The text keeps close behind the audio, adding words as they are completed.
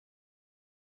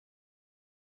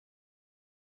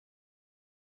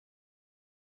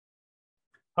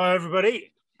Hi,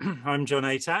 everybody. I'm Jon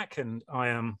Atack, and I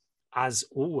am, as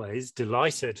always,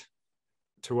 delighted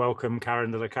to welcome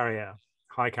Karen de la Carrière.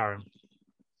 Hi, Karen.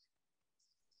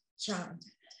 Jon.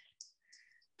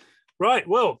 Right,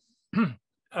 well,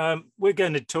 we're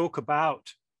going to talk about,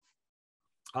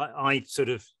 I sort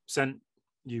of sent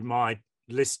you my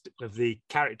list of the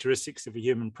characteristics of a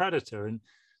human predator, and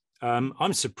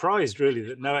I'm surprised, really,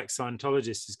 that no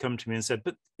ex-Scientologist has come to me and said,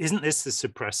 but isn't this the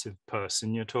suppressive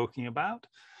person you're talking about?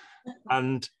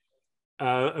 And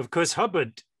of course,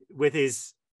 Hubbard, with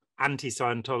his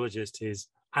anti-Scientologist, his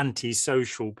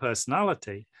anti-social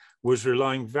personality, was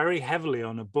relying very heavily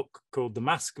on a book called The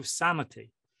Mask of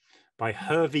Sanity by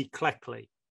Hervey Cleckley,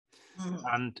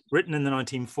 and written in the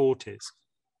 1940s.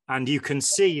 And you can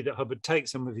see that Hubbard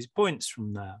takes some of his points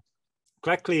from there.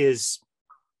 Cleckley is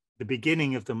the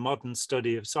beginning of the modern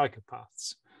study of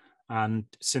psychopaths. And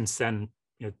since then,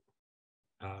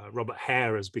 Robert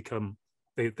Hare has become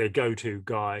their go-to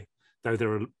guy, though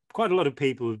there are quite a lot of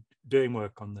people doing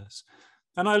work on this.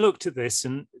 And I looked at this,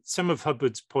 and some of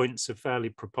Hubbard's points are fairly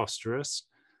preposterous.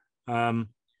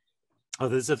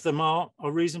 Others of them are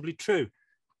reasonably true.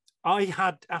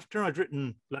 After I'd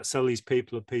written Let's Sell These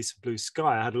People a Piece of Blue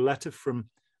Sky, I had a letter from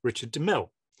Richard de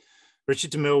Mille.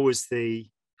 Richard de Mille was the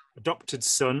adopted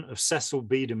son of Cecil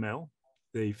de Mille,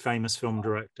 the famous film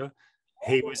director.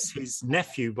 He was his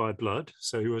nephew by blood,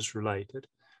 so he was related.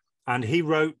 And he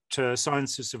wrote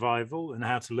Science of Survival and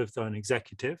How to Live Though an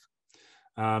Executive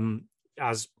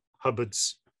as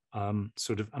Hubbard's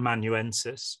sort of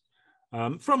amanuensis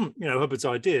from Hubbard's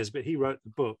ideas, but he wrote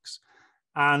the books.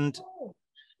 And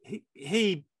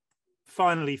he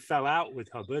finally fell out with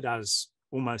Hubbard, as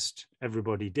almost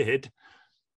everybody did,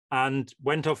 and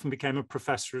went off and became a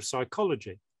professor of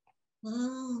psychology.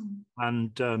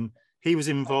 And he was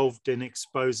involved in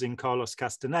exposing Carlos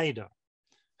Castaneda,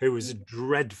 who was a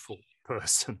dreadful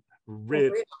person,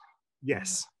 really.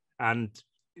 Yes. And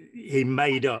he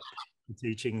made up the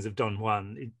teachings of Don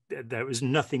Juan. There was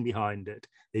nothing behind it.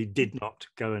 He did not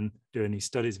go and do any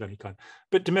studies of any kind.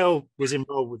 But de Mille was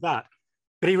involved with that.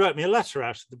 But he wrote me a letter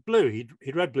out of the blue.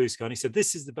 He'd read Blue Sky, and he said,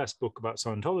 this is the best book about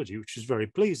Scientology, which was very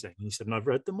pleasing. And he said, and I've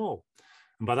read them all.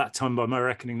 And by that time, by my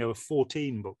reckoning, there were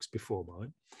 14 books before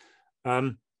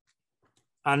mine.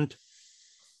 And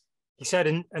he said,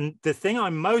 and the thing I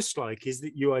most like is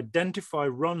that you identify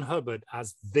Ron Hubbard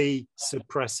as the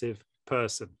suppressive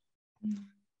person.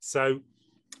 So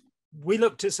we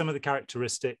looked at some of the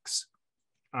characteristics,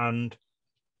 and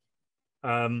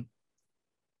they're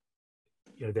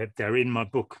in my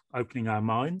book, Opening Our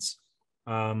Minds.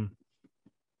 And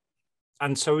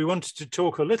so we wanted to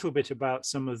talk a little bit about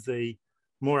some of the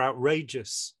more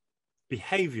outrageous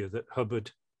behavior that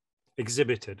Hubbard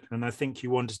exhibited. And I think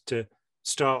you wanted to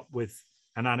start with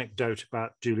an anecdote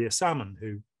about Julia Salmen,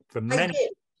 who for many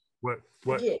worked.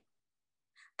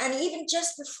 And even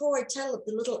just before I tell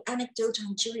the little anecdote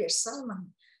on Julia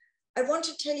Salmen, I want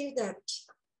to tell you that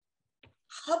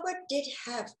Hubbard did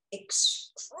have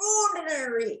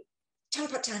extraordinary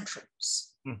temper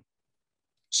tantrums,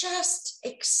 just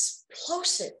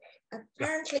explosive.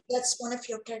 Apparently, that's one of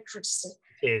your characteristics.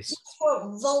 These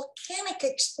were volcanic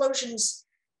explosions.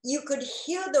 You could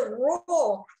hear the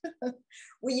roar.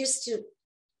 we used to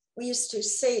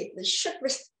say the ship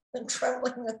was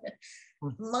trembling.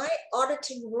 My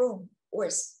auditing room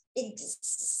was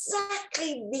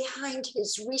exactly behind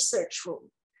his research room.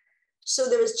 So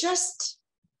there was just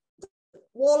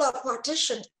wall-up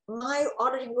partition. My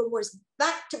auditing room was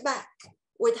back to back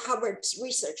with Hubbard's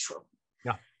research room.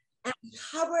 Yeah. And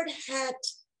Hubbard had,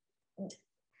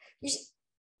 you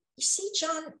see,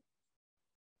 Jon,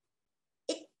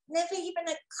 it never even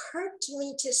occurred to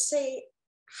me to say,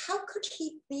 how could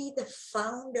he be the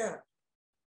founder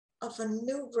of a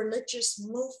new religious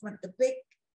movement, the big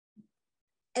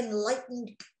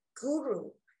enlightened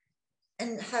guru,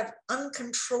 and have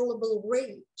uncontrollable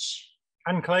rage?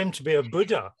 And claim to be a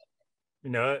Buddha,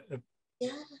 a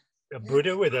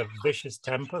Buddha with a vicious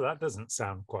temper. That doesn't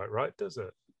sound quite right, does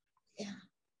it? Yeah.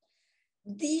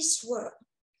 These were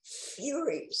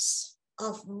furies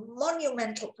of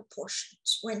monumental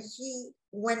proportions when he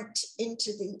went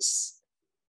into these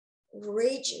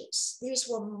rages. These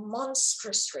were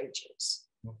monstrous rages.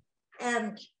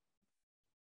 And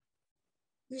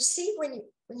you see, when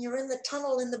you're in the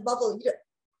tunnel, in the bubble,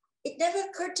 it never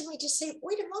occurred to me to say,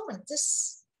 wait a moment,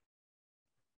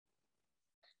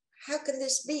 how can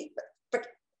this be?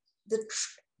 But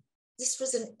this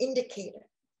was an indicator,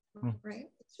 right?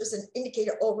 This was an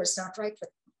indicator, always not right. But,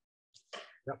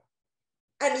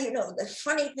 and the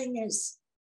funny thing is,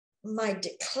 my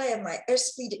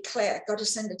SP declare, I got to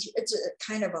send it to you. It's a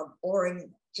kind of a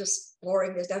boring just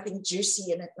boring. There's nothing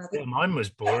juicy in it, nothing. Yeah, mine was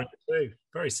boring too.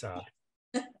 Very sad.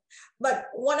 But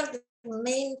one of the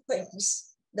main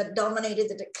things that dominated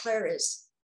the declare is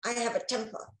I have a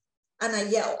temper and I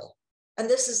yell. And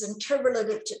this is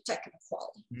interrelated to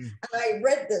technical. And I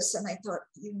read this and I thought,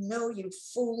 you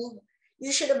fool,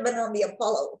 you should have been on the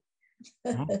Apollo.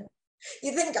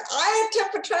 You think I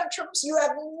have temper tantrums? You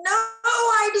have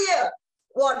no idea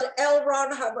what L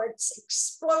Ron Hubbard's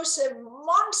explosive,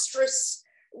 monstrous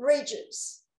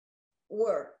rages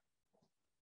were.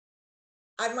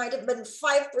 I might have been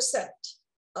 5%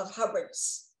 of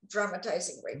Hubbard's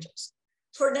dramatizing rages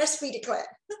for an SP declare.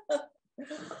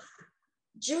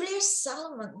 Julia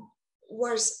Salmen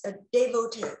was a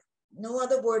devotee, no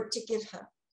other word to give her.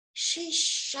 She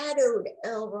shadowed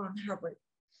L Ron Hubbard.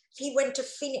 He went to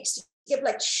Phoenix to give,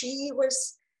 like she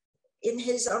was in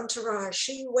his entourage.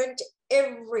 She went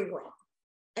everywhere.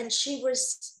 And she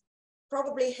was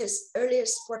probably his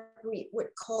earliest, what we would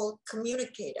call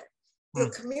communicator. Your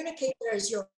communicator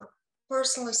is your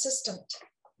personal assistant.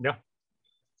 Yeah.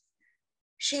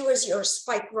 She was your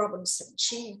Spike Robinson.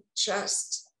 She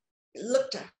just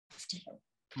looked after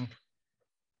him.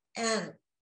 And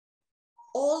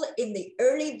all in the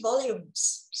early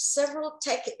volumes, several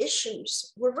tech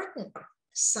issues were written,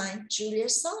 signed Julia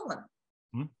Salmen.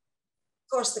 Of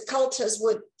course, the cultists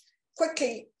would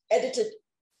quickly edited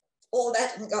all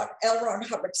that and got L Ron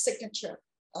Hubbard's signature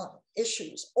on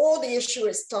issues. Or the issue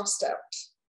is tossed out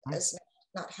as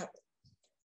not happening.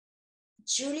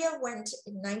 Julia went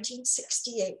in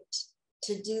 1968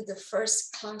 to do the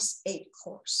first Class VIII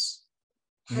course.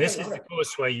 And this is the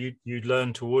course where you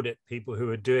learn to audit people who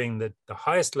are doing the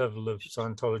highest level of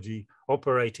Scientology,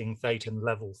 operating Thetan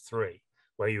level 3,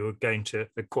 where you were going to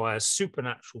acquire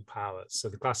supernatural powers. So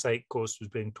the Class VIII course was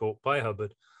being taught by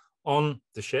Hubbard on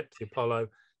the ship, the Apollo,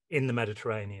 in the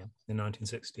Mediterranean in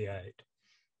 1968.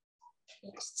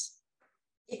 Yes.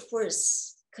 It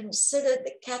was considered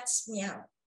the cat's meow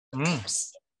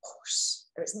Class VIII course.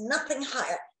 There was nothing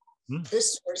higher.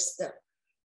 This was the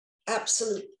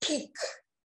absolute peak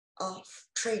of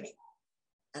training.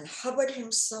 And Hubbard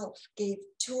himself gave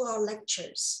 2-hour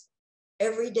lectures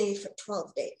every day for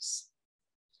 12 days.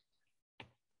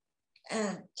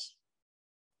 And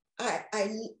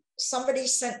somebody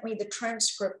sent me the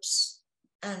transcripts,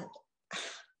 and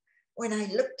when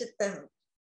I looked at them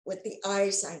with the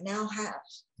eyes I now have,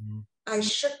 I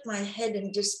shook my head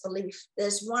in disbelief.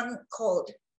 There's one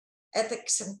called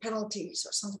Ethics and Penalties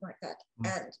or something like that.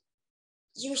 And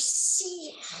you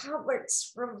see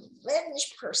Hubbard's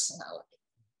revenge personality.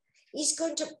 He's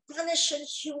going to punish and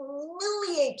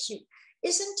humiliate you.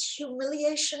 Isn't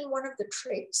humiliation one of the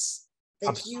traits that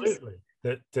Absolutely.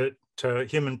 That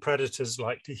human predators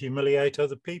like to humiliate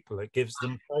other people. It gives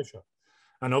them pleasure.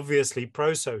 And obviously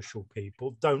pro-social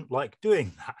people don't like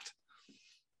doing that.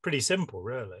 Pretty simple,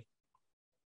 really.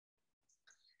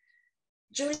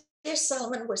 Julia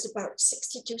Salmen was about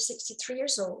 62, 63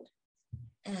 years old.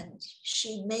 And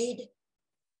she made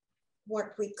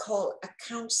what we call a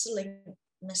counseling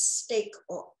mistake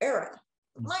or error,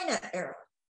 minor error.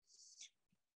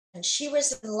 And she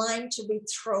was in line to be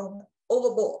thrown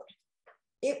overboard.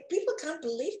 People can't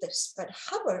believe this, but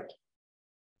Hubbard,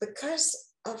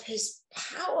 because of his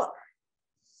power,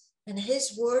 and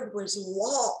his word was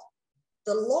law,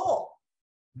 the law,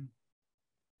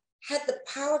 had the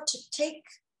power to take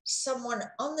someone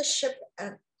on the ship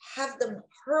and have them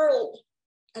hurled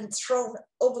and thrown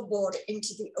overboard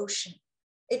into the ocean.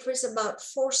 It was about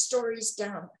 4 stories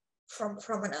down from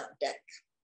promenade deck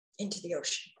into the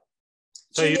ocean.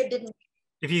 So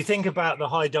if you think about the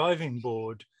high diving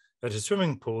board at a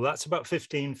swimming pool, that's about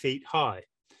 15 feet high.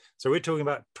 So we're talking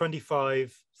about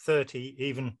 25, 30,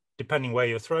 even depending where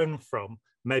you're thrown from,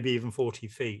 maybe even 40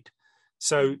 feet.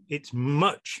 So it's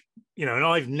much, and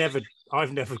I've never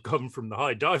gone from the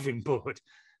high diving board.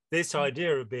 This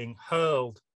idea of being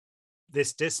hurled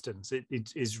this distance, it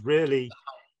is really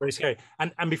very scary.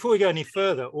 And before we go any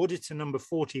further, Auditor number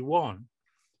 41,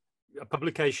 a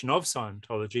publication of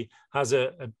Scientology, has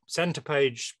a center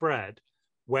page spread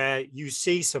where you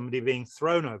see somebody being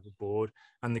thrown overboard,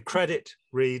 and the credit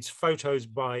reads photos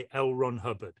by L Ron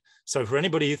Hubbard. So for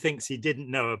anybody who thinks he didn't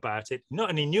know about it, not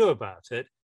only knew about it,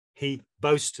 he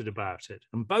boasted about it.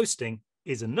 And boasting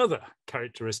is another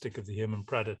characteristic of the human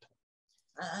predator.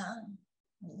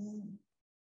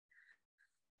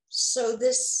 So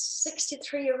this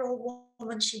 63-year-old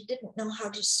woman, she didn't know how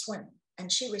to swim,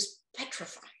 and she was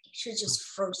petrified. She was just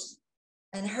frozen.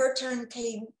 And her turn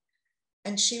came,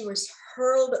 and she was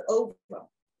hurled over.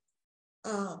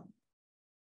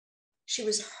 She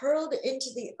was hurled into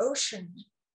the ocean.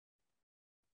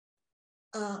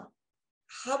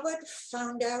 Hubbard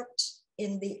found out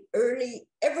in the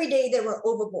every day there were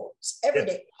overboards, every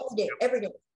day, every day.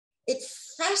 It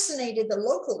fascinated the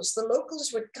locals. The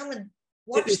locals would come and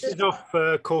watch this. This is off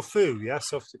Corfu,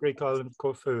 yes, off the Greek island of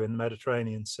Corfu in the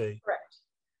Mediterranean Sea. Correct.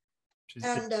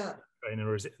 And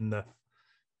or is it in the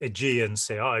Aegean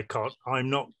Sea? I'm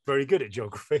not very good at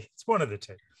geography. It's one of the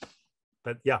two.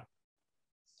 But yeah.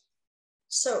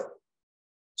 So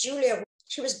Julia,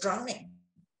 she was drowning,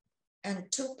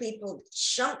 and two people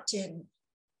jumped in,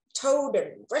 towed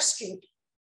and rescued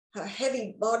her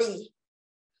heavy body,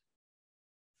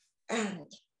 and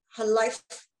her life.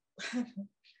 I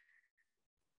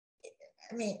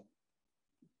mean,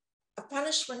 a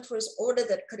punishment was ordered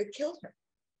that could have killed her.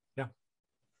 Yeah.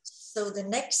 So the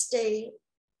next day,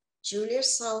 Julia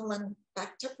Salmen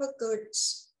packed up her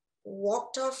goods,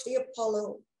 walked off the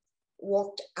Apollo,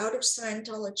 walked out of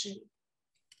Scientology,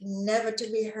 never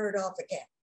to be heard of again.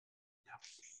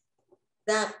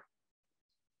 That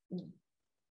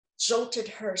jolted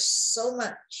her so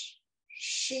much.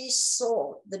 She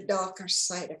saw the darker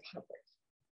side of Hubbard.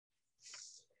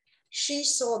 She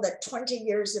saw that 20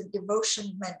 years of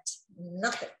devotion meant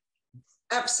nothing,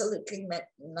 absolutely meant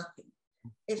nothing.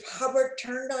 If Hubbard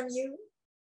turned on you,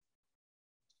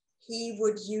 he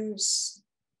would use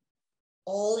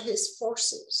all his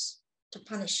forces to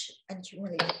punish and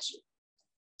humiliate you.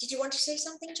 Did you want to say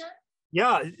something, John?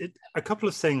 Yeah, a couple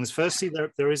of things. Firstly,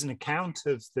 there is an account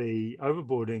of the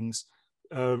overboardings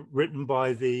written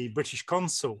by the British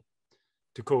consul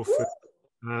to Corfu,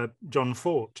 John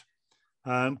Fort,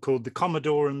 called The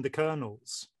Commodore and the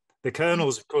Colonels. The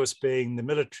colonels, of course, being the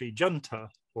military junta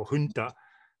or junta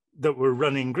that were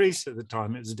running Greece at the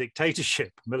time. It was a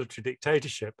dictatorship, military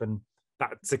dictatorship, and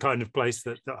that's the kind of place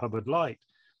that Hubbard liked.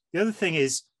 The other thing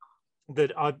is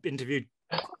that I've interviewed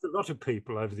quite a lot of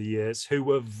people over the years who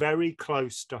were very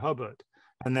close to Hubbard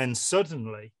and then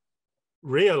suddenly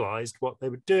realized what they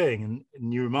were doing.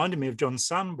 And you reminded me of John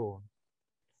Sanborn.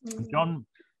 John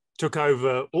took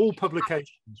over all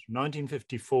publications from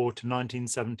 1954 to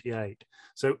 1978.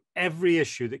 So every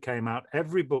issue that came out,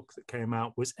 every book that came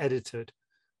out was edited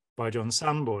by John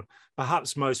Sanborn,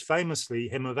 perhaps most famously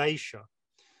Hymn of Asia,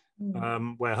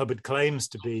 where Hubbard claims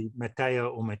to be Maitreya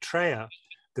or Maitreya,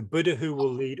 the Buddha who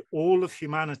will lead all of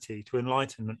humanity to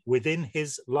enlightenment within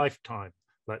his lifetime.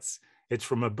 It's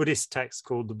from a Buddhist text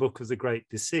called the Book of the Great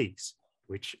Decease,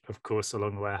 which, of course,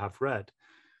 along the way I have read.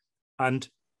 And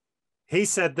he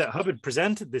said that Hubbard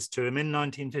presented this to him in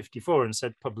 1954 and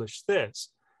said, publish this.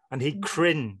 And he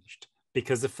cringed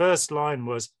because the first line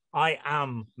was, I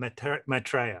am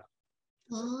Maitreya.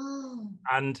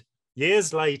 And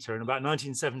years later, in about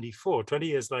 1974, 20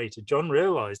 years later, John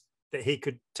realized that he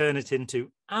could turn it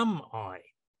into, am I?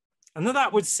 And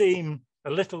that would seem a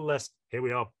little less, here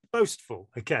we are, boastful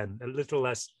again, a little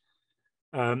less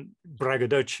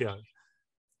braggadocio.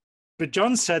 But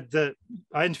John said that,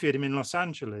 I interviewed him in Los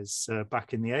Angeles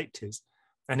back in the 80s,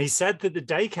 and he said that the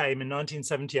day came in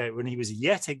 1978 when he was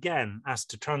yet again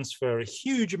asked to transfer a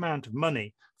huge amount of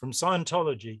money from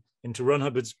Scientology into Ron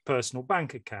Hubbard's personal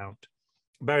bank account,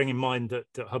 bearing in mind that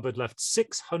Hubbard left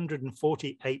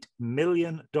 $648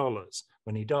 million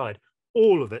when he died,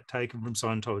 all of it taken from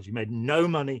Scientology. He made no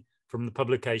money from the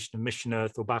publication of Mission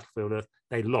Earth or Battlefield Earth.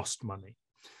 They lost money.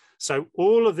 So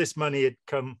all of this money had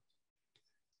come.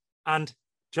 And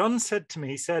John said to me,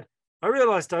 he said, I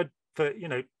realized for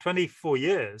 24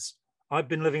 years, I've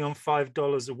been living on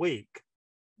 $5 a week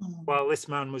while this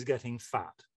man was getting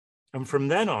fat. And from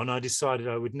then on, I decided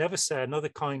I would never say another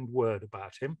kind word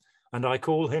about him. And I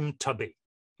call him Tubby.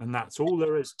 And that's all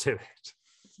there is to it.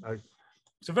 So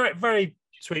it's a very, very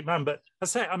sweet man. But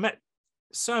I met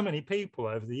so many people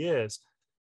over the years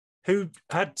who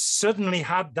had suddenly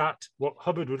had that, what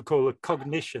Hubbard would call a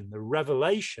cognition, the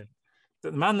revelation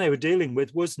that the man they were dealing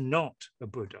with was not a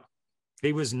Buddha.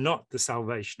 He was not the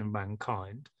salvation of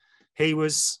mankind. He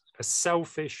was a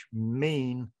selfish,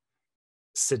 mean,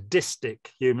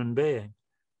 sadistic human being.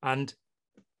 And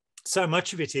so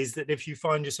much of it is that if you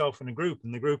find yourself in a group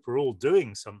and the group are all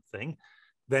doing something,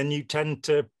 then you tend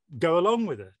to go along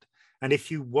with it. And if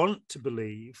you want to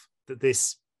believe that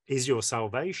this is your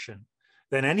salvation,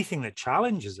 then anything that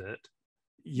challenges it,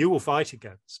 you will fight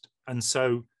against. And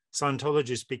so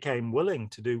Scientologists became willing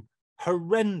to do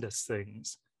horrendous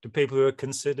things to people who are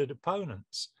considered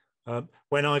opponents.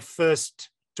 When I first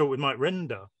talked with Mike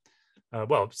Rinder,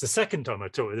 well, it's the second time I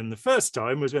talked with him. The first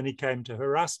time was when he came to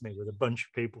harass me with a bunch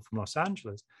of people from Los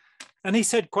Angeles. And he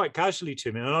said quite casually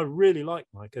to me, and I really like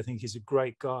Mike, I think he's a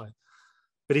great guy.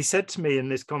 But he said to me in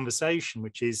this conversation,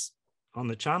 which is on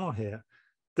the channel here,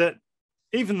 that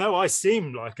even though I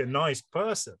seemed like a nice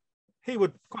person, he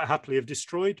would quite happily have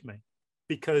destroyed me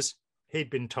because he'd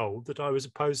been told that I was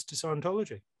opposed to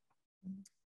Scientology.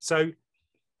 So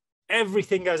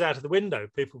everything goes out of the window.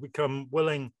 People become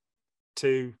willing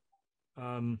to,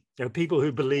 people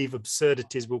who believe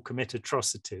absurdities will commit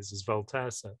atrocities, as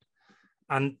Voltaire said.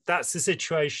 And that's the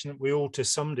situation that we all, to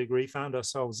some degree, found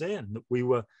ourselves in, that we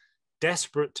were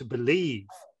desperate to believe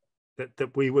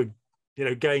that we were,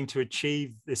 going to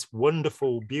achieve this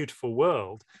wonderful, beautiful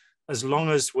world, as long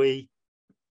as we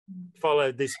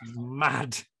followed this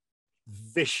mad,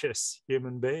 vicious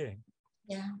human being.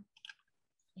 Yeah.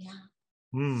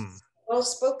 Well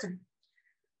spoken.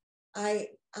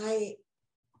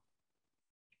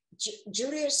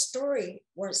 Julia's story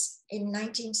was in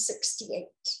 1968.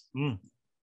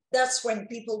 That's when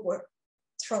people were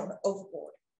thrown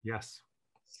overboard. Yes.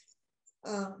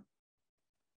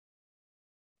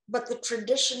 But the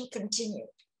tradition continued.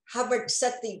 Hubbard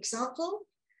set the example,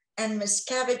 and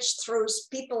Miscavige throws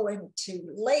people into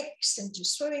lakes, into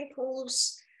swimming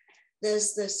pools. There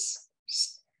is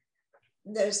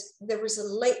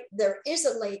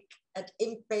a lake at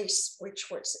Ink Base which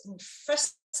was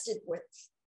infested with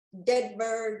dead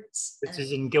birds. This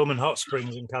is in Gilman Hot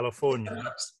Springs in California.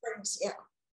 Hot Springs, yeah.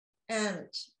 And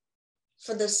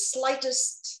for the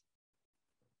slightest,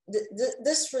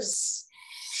 this was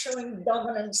showing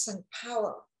dominance and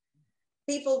power.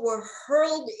 People were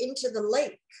hurled into the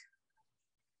lake.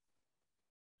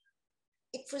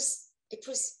 It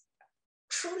was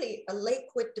truly a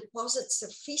lake with deposits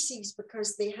of feces,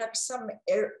 because they had some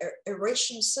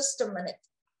aeration system and it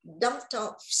dumped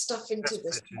off stuff into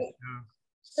this lake. Yeah.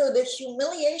 So the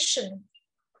humiliation,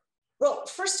 well,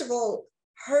 first of all,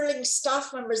 hurling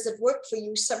staff members that work for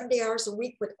you 70 hours a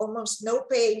week with almost no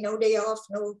pay, no day off,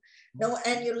 no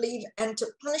annual leave, and to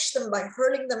punish them by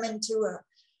hurling them into a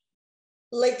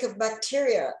lake of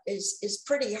bacteria is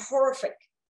pretty horrific.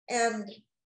 And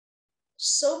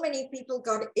so many people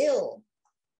got ill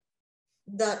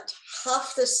that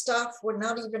half the staff were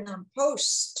not even on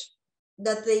post,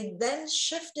 that they then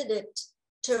shifted it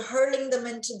to hurling them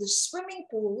into the swimming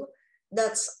pool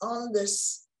that's on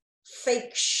this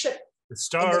fake ship. The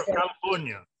Star of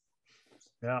California.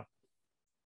 Yeah.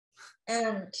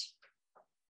 And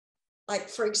like,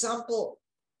 for example,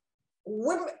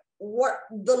 what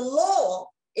the law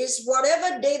is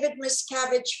whatever David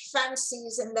Miscavige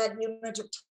fancies in that unit of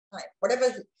time.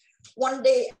 Whatever, one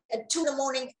day at 2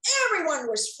 a.m, everyone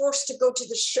was forced to go to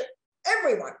the ship,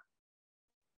 everyone.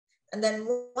 And then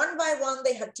one by one,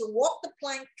 they had to walk the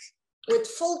plank with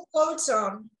full clothes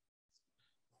on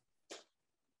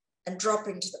and drop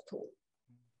into the pool.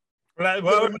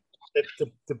 Well,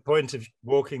 the point of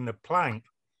walking the plank,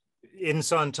 in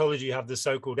Scientology, you have the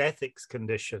so-called ethics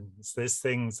conditions. There's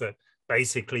things that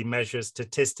basically measure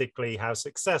statistically how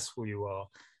successful you are.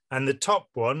 And the top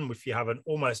one, if you have an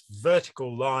almost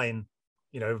vertical line,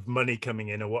 of money coming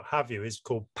in or what have you, is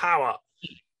called power.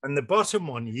 And the bottom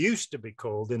one used to be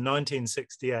called, in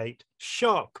 1968,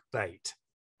 shark bait,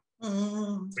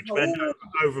 which meant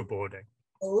overboarding.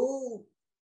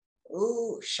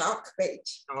 Shark bait.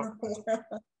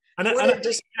 And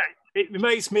it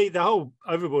makes me, the whole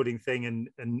overboarding thing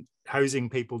and hosing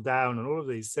people down and all of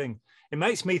these things, it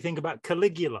makes me think about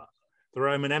Caligula, the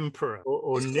Roman emperor,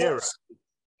 or Nero,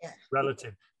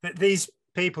 relative. These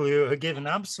people who are given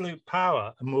absolute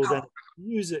power and will then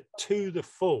use it to the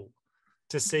full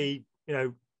to see,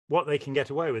 what they can get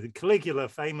away with. And Caligula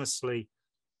famously,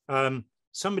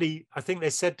 somebody, I think they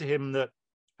said to him that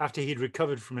after he'd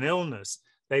recovered from an illness,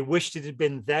 they wished it had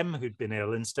been them who'd been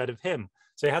ill instead of him.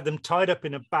 So he had them tied up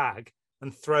in a bag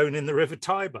and thrown in the River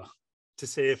Tiber to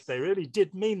see if they really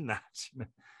did mean that.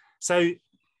 So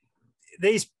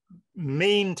these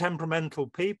mean, temperamental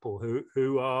people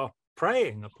who are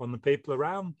preying upon the people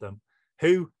around them,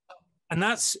 and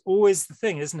that's always the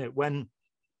thing, isn't it? When,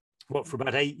 for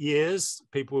about 8 years,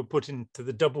 people were put into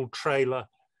the double trailer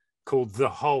called The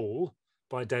Hole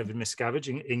by David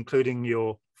Miscavige, including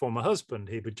your former husband,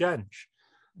 Heber Jensch.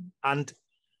 And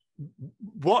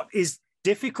what is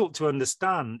difficult to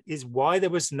understand is why there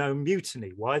was no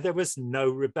mutiny, why there was no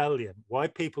rebellion, why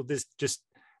people just,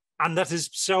 and that has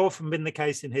so often been the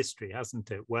case in history,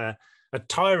 hasn't it? Where a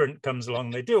tyrant comes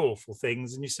along, they do awful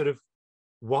things, and you sort of,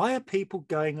 why are people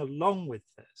going along with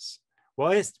this?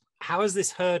 How has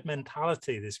this herd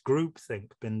mentality, this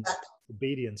groupthink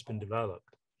obedience been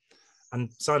developed? And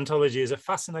Scientology is a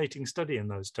fascinating study in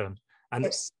those terms. And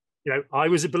yes. I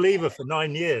was a believer for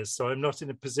 9 years, so I'm not in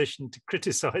a position to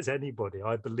criticize anybody.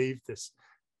 I believe this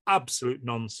absolute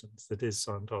nonsense that is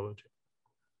Scientology.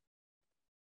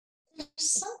 There's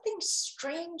something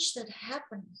strange that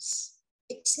happens.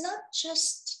 It's not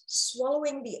just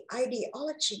swallowing the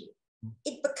ideology.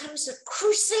 It becomes a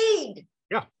crusade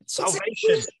Yeah, salvation.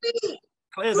 It's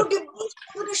Clear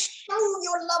you're to show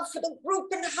your love for the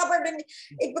group in Hubbard, and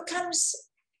it becomes,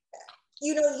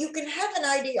 you know, you can have an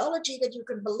ideology that you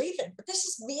can believe in, but this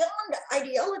is beyond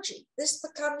ideology. This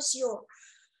becomes your,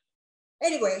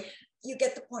 anyway, you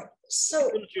get the point. So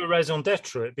it becomes your raison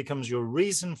d'etre, it becomes your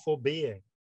reason for being.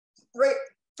 Right,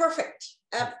 perfect.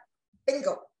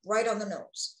 Bingo, right on the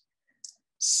nose.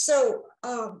 So,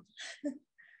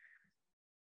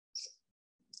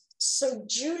 so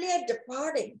Julia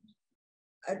departing,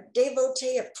 a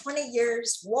devotee of 20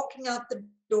 years, walking out the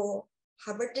door.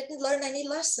 Hubbard didn't learn any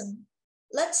lesson.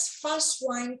 Let's fast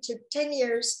wind to 10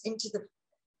 years into the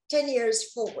 10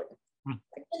 years forward. I'll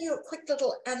give you a quick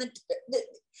little anecdote.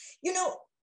 You know,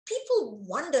 people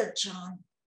wonder, John,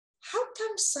 how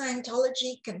come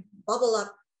Scientology can bubble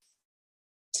up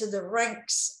to the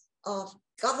ranks of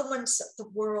governments of the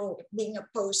world being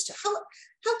opposed to? How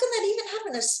can that even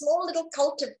happen? A small little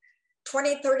cult of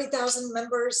 20, 30,000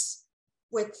 members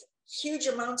with huge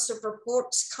amounts of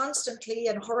reports constantly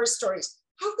and horror stories.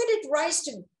 How could it rise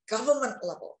to government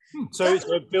level? So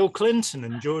Bill Clinton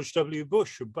and George W.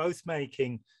 Bush were both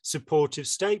making supportive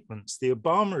statements. The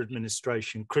Obama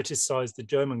administration criticized the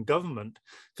German government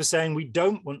for saying we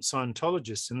don't want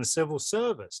Scientologists in the civil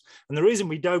service. And the reason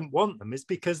we don't want them is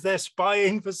because they're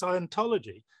spying for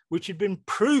Scientology, which had been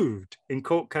proved in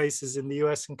court cases in the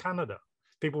US and Canada.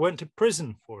 People went to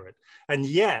prison for it. And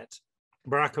yet,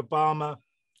 Barack Obama,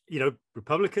 you know,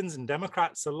 Republicans and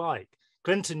Democrats alike,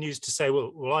 Clinton used to say,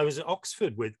 well, I was at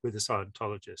Oxford with a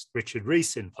Scientologist, Richard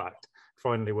Rees, in fact,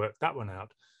 finally worked that one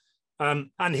out.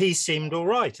 And he seemed all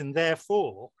right. And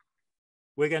therefore,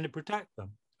 we're going to protect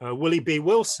them. Willie B.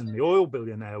 Wilson, the oil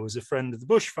billionaire, was a friend of the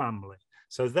Bush family.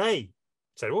 So they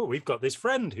said, well, we've got this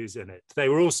friend who's in it. They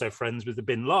were also friends with the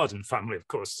Bin Laden family, of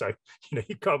course. So, you know,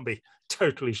 you can't be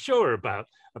totally sure about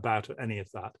any of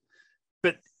that.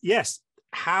 But yes,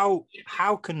 how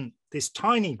can this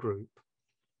tiny group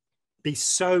be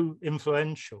so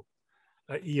influential?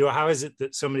 How is it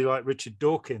that somebody like Richard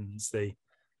Dawkins, the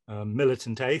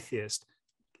militant atheist,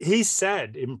 he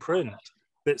said in print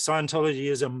that Scientology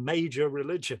is a major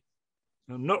religion?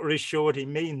 I'm not really sure what he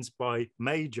means by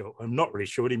major. I'm not really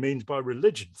sure what he means by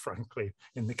religion, frankly,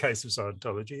 in the case of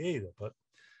Scientology either. But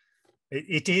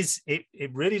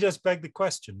it really does beg the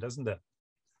question, doesn't it?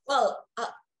 Well,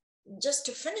 just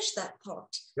to finish that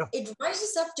part, yeah. It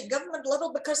rises up to government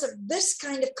level because of this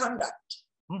kind of conduct.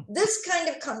 This kind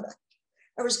of conduct.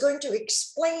 I was going to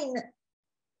explain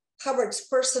Hubbard's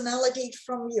personality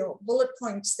from your bullet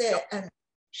points there and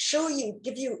show you,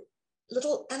 give you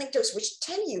little anecdotes which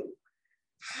tell you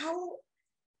how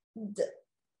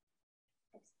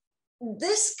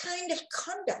this kind of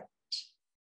conduct,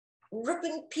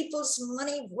 ripping people's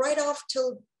money right off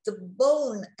till the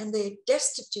bone, and they're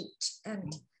destitute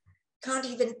and can't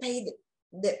even pay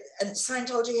and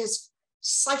Scientology has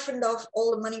siphoned off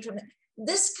all the money from it.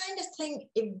 This kind of thing,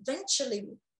 eventually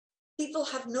people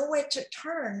have nowhere to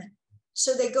turn.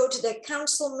 So they go to their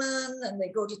councilman and they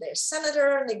go to their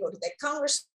senator and they go to their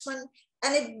congressman,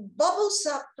 and it bubbles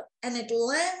up and it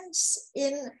lands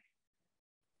in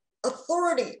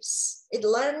authorities. It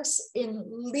lands in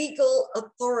legal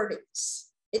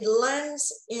authorities. It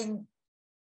lands in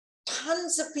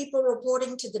tons of people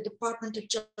reporting to the Department of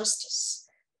Justice,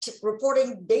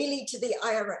 reporting daily to the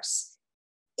IRS.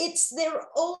 It's their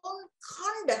own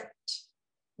conduct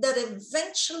that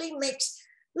eventually makes,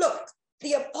 look,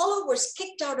 the Apollo was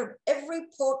kicked out of every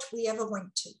port we ever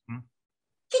went to.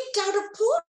 Kicked out of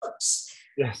ports.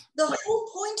 Yes. The whole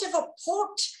point of a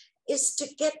port is to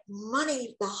get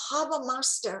money. The harbor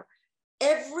master,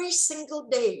 every single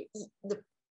day,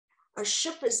 a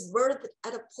ship is berthed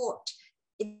at a port.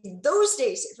 In those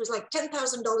days, it was like $10,000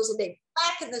 a day.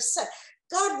 Back in the set,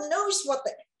 God knows what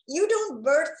you don't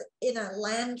berth in a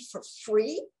land for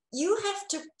free. You have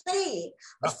to pay.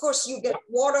 Of course, you get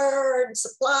water and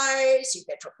supplies, you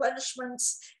get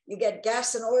replenishments, you get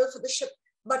gas and oil for the ship.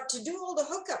 But to do all the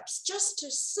hookups, just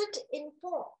to sit in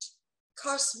port,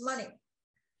 costs money.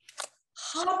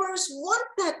 Harbors want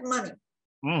that money.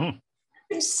 Mm-hmm.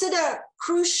 Consider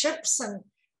cruise ships and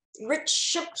rich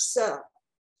ships.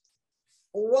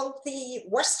 Wealthy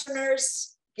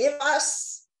Westerners give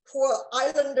us poor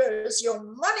islanders your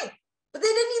money, but they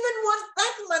didn't even want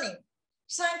that money.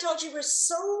 Scientology was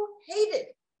so hated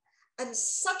and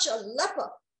such a leper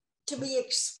to be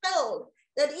expelled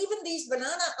that even these banana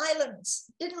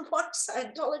islands didn't want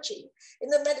Scientology in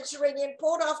the Mediterranean.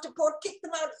 Port after port kicked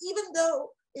them out, even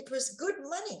though it was good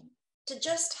money to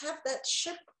just have that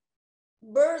ship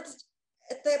berthed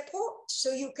at their port.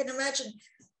 So you can imagine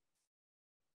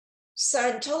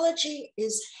Scientology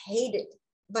is hated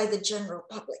by the general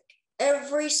public.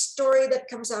 every story that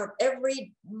comes out,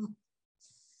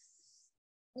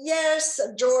 yes,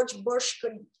 George Bush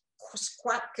could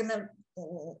quack and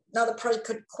another president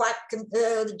could quack and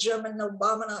the German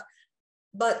Obama,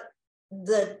 but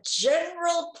the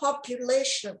general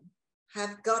population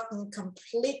have gotten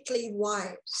completely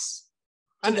wise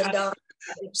to the dark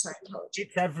side of Scientology.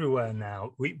 It's everywhere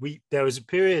now. There was a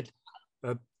period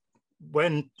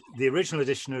when the original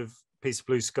edition of Piece of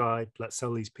Blue Sky, Let's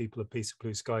Sell These People a Piece of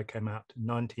Blue Sky, came out in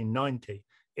 1990.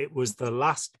 It was the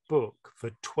last book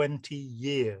for 20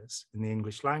 years in the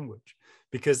English language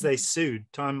because they sued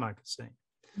Time magazine.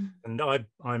 And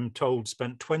I'm told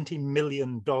spent $20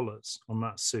 million on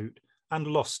that suit and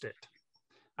lost it.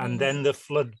 And then the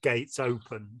floodgates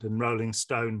opened and Rolling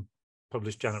Stone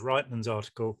published Janet Reitman's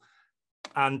article.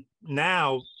 And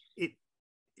now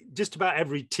just about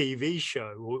every TV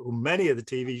show, or many of the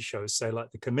TV shows, say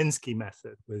like the Kaminsky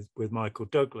Method with Michael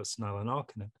Douglas and Alan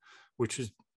Arkin,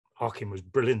 Arkin was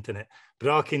brilliant in it, but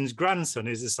Arkin's grandson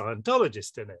is a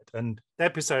Scientologist in it, and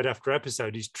episode after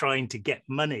episode he's trying to get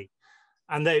money.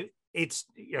 And it's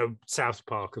South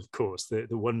Park, of course, the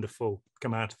wonderful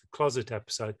come out of the closet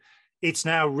episode. It's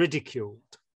now ridiculed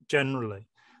generally,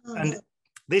 and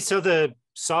this other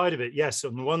side of it, yes,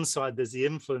 on the one side there's the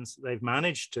influence that they've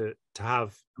managed to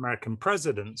have American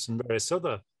presidents and various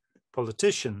other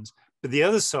politicians, but the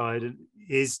other side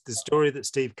is the story that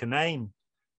Steve Kinane,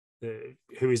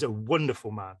 who is a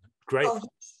wonderful man, great,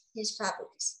 he's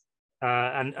fabulous,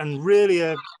 and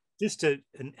really just an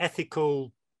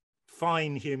ethical,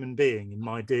 fine human being in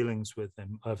my dealings with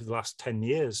him over the last 10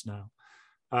 years now.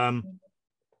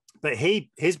 But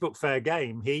his book Fair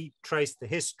Game, he traced the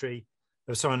history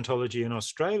of Scientology in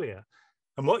Australia.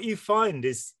 And what you find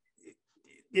is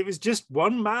it was just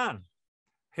one man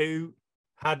who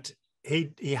had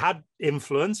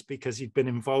influence because he'd been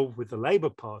involved with the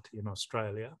Labour Party in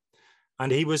Australia.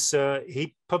 And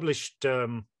he published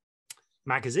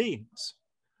magazines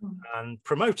and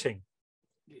promoting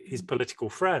his political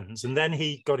friends. And then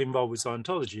he got involved with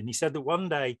Scientology. And he said that one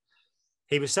day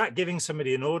he was sat giving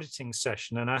somebody an auditing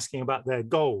session and asking about their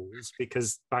goals,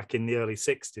 because back in the early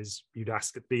 60s, you'd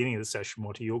ask at the beginning of the session,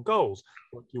 what are your goals?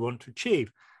 What do you want to achieve?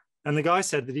 And the guy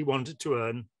said that he wanted to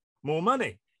earn more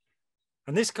money.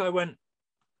 And this guy went,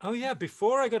 oh yeah,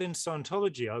 before I got into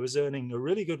Scientology, I was earning a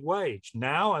really good wage.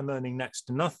 Now I'm earning next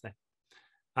to nothing.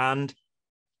 And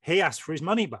he asked for his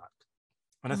money back.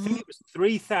 And I think it was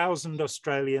 3,000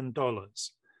 Australian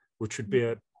dollars, which would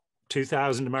be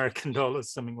 2,000 American dollars,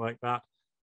 something like that.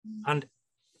 And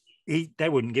they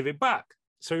wouldn't give it back.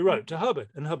 So he wrote to Hubbard,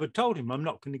 and Hubbard told him, I'm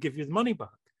not going to give you the money back.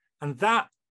 And that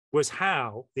was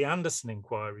how the Anderson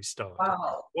inquiry started.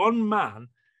 Wow. One man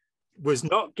was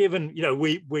not given,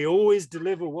 we always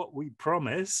deliver what we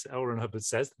promise, L Ron Hubbard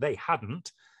says. They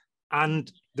hadn't.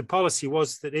 And the policy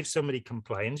was that if somebody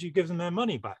complains, you give them their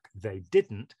money back. They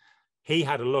didn't. He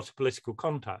had a lot of political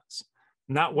contacts.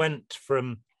 And that went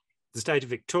from the state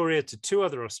of Victoria to 2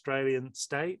 other Australian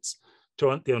states,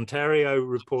 to the Ontario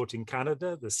report in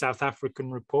Canada, the South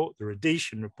African report, the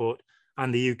Rhodesian report,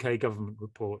 and the UK government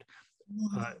report,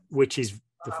 which is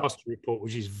the Foster report,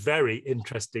 which is very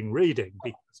interesting reading,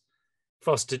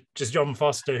 because John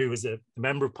Foster, who was a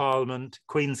member of Parliament,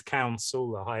 Queen's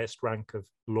Counsel, the highest rank of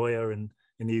lawyer in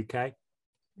the UK,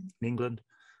 in England,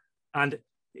 and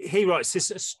he writes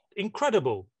this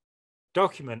incredible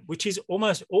document, which is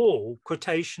almost all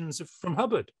quotations from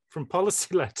Hubbard, from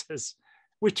policy letters,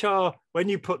 which are, when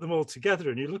you put them all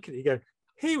together and you look at it, you go,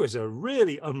 he was a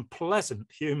really unpleasant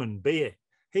human being.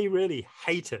 He really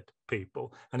hated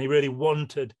people and he really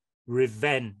wanted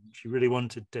revenge. He really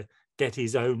wanted to get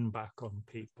his own back on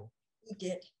people. He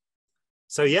did.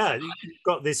 So yeah, you've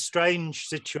got this strange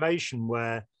situation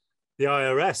where the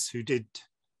IRS, who did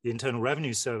the Internal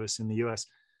Revenue Service in the US,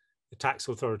 the tax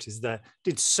authorities there,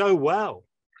 did so well.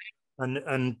 And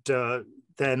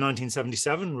their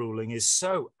 1977 ruling is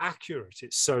so accurate.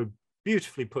 It's so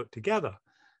beautifully put together.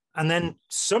 And then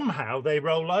somehow they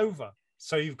roll over.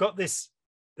 So you've got there's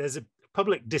a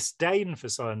public disdain for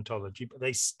Scientology, but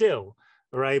they still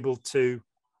are able to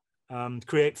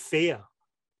create fear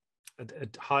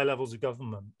at high levels of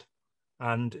government.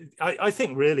 And I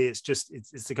think really it's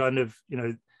the kind of,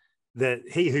 that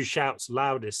he who shouts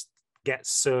loudest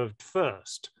gets served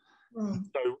first.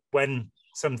 So when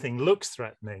something looks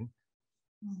threatening,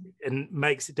 and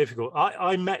makes it difficult.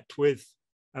 I met with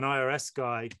an IRS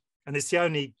guy, and it's the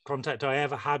only contact I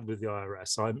ever had with the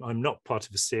IRS. I'm not part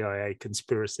of a CIA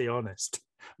conspiracy, honest.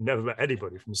 I've never met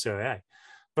anybody from CIA.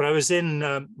 But I was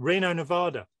in Reno,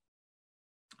 Nevada,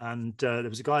 and there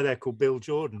was a guy there called Bill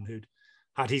Jordan who'd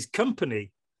had his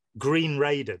company green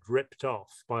raided, ripped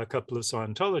off by a couple of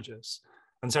Scientologists.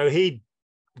 And so he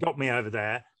got me over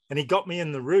there, and he got me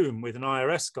in the room with an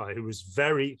IRS guy who was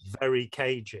very, very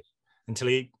cagey until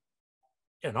he,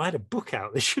 and I had a book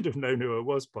out. They should have known who I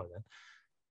was by then.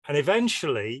 And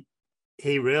eventually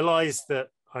he realized that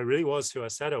I really was who I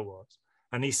said I was.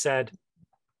 And he said,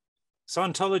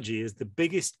 Scientology is the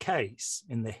biggest case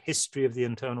in the history of the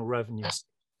Internal Revenue. It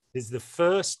is the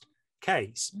first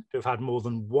case to have had more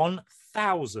than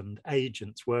 1,000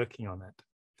 agents working on it.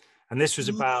 And this was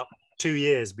about 2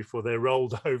 years before they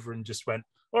rolled over and just went,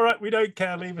 all right, we don't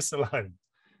care, leave us alone.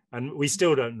 And we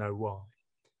still don't know why.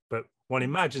 But one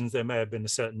imagines there may have been a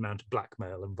certain amount of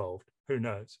blackmail involved. Who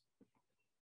knows?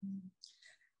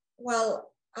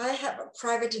 Well, I have a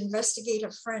private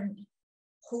investigator friend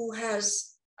who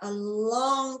has a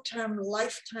long-term,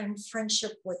 lifetime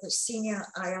friendship with a senior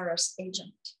IRS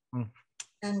agent.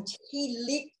 And he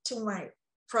leaked to my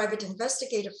private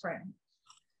investigator friend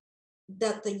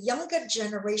that the younger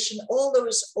generation, all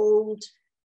those old,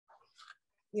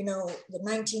 you know, the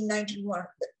 1991,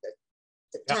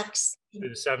 the tax,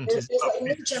 there's a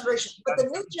new generation, but the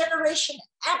new generation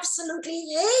absolutely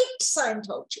hates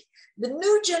Scientology. The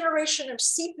new generation of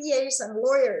CPAs and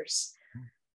lawyers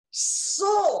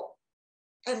saw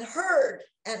and heard,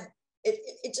 and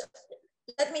it's,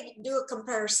 let me do a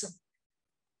comparison.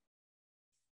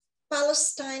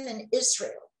 Palestine and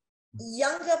Israel,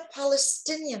 younger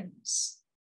Palestinians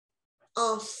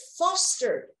are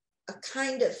fostered a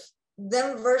kind of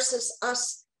them versus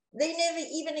us. They never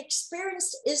even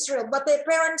experienced Israel, but their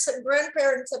parents and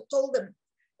grandparents have told them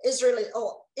Israel,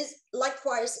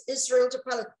 likewise Israel to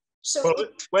Palestine. So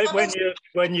well,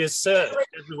 when you search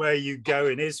everywhere you go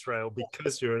in Israel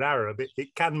because you're an Arab,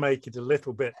 it can make it a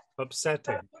little bit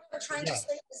upsetting. What I'm trying to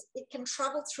say is it can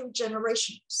travel through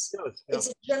generations. Yes, it's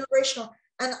a generational,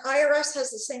 and IRS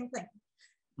has the same thing.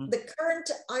 The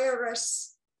current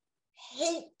IRS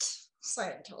hate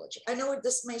Scientology. I know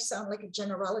this may sound like a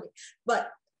generality,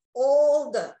 but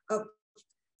all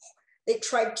they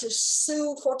tried to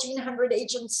sue 1,400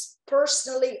 agents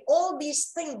personally, all these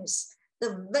things.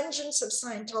 The vengeance of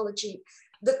Scientology,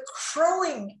 the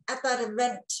crowing at that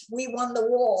event, we won the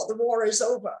war is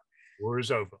over. War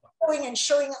is over. Crowing and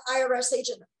showing IRS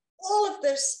agent. All of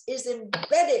this is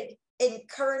embedded in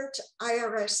current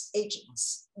IRS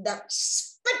agents that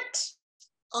spit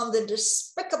on the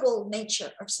despicable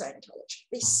nature of Scientology.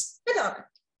 They spit on it.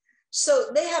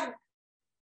 So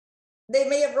they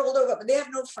may have rolled over, but they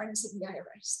have no friends in the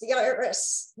IRS. The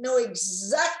IRS know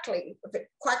exactly if it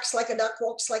quacks like a duck,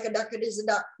 walks like a duck, it is a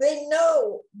duck. They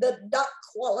know the duck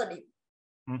quality,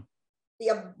 the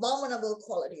abominable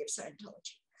quality of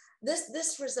Scientology.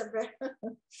 This was a very,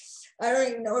 I don't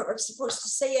even know if I'm supposed to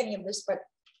say any of this, but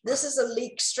this is a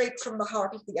leak straight from the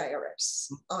heart of the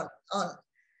IRS on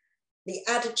the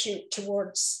attitude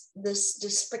towards this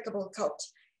despicable cult.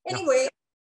 Anyway,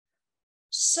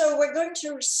 so we're going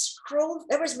to scroll.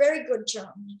 That was very good,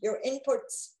 John. Your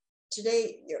inputs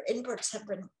today, your inputs have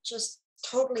been just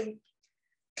totally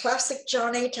classic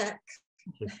Jon Atack.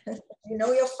 You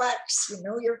know your facts, you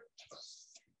know your...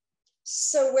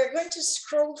 So we're going to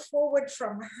scroll forward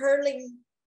from hurling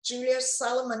Julia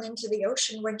Salmen into the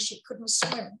ocean when she couldn't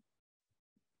swim.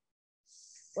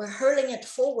 We're hurling it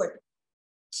forward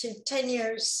to 10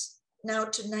 years now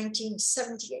to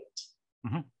 1978.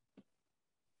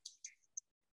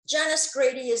 Janice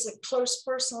Grady is a close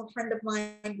personal friend of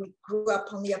mine. We grew up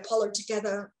on the Apollo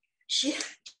together. She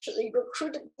actually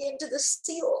recruited me into the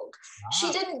Sea Org.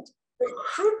 She didn't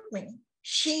recruit me.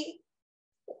 She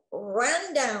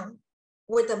ran down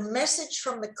with a message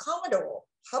from the Commodore,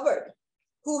 Hubbard,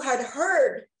 who had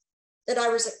heard that I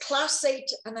was a Class VIII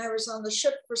and I was on the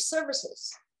ship for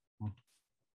services.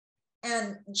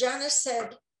 And Janice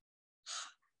said,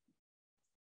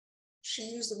 she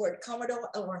used the word Commodore,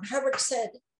 L Ron Hubbard said,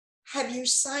 have you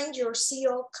signed your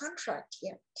CO contract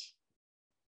yet?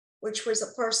 Which was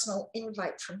a personal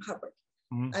invite from Hubbard.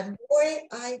 And boy,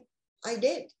 I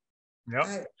did. Yep.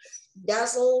 I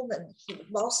dazzled, and the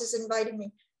bosses invited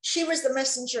me. She was the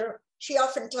messenger. She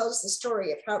often tells the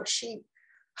story of how she,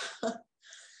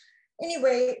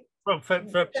 anyway. Well,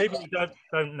 for people who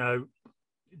don't know,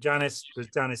 Janice was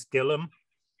Janice Gillam.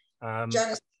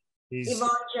 Janice, Yvonne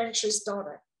Jentzsch's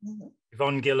daughter.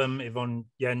 Yvonne Gillam, Yvonne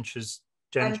Jentzsch's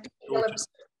daughter.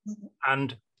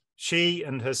 And she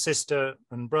and her sister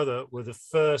and brother were the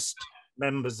first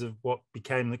members of what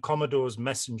became the Commodore's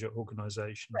Messenger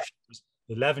Organization. Right. She was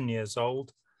 11 years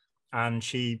old, and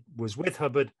she was with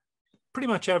Hubbard pretty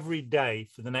much every day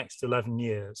for the next 11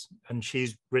 years. And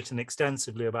she's written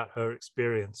extensively about her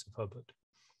experience of Hubbard.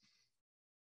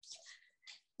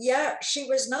 yeah, she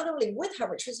was not only with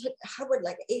Hubbard, she was with Hubbard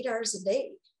like 8 hours a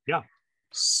day. Yeah.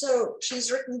 So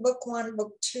she's written book 1,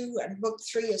 book 2, and book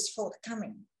 3 is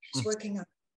forthcoming. She's working on it.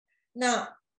 Now,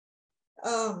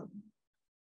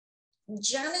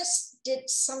 Janice did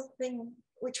something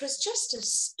which was just a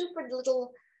stupid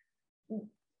little,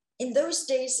 in those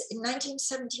days, in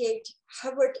 1978,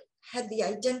 Hubbard had the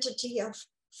identity of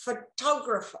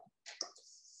photographer.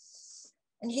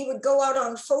 And he would go out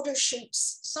on photo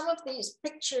shoots. Some of these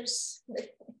pictures,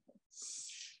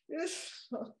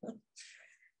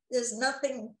 there's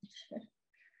nothing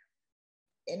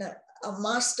in a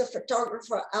master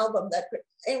photographer album that could,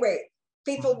 anyway,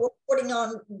 people were putting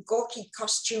on gawky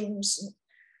costumes.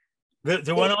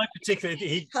 The one I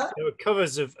particularly, there were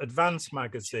covers of Advance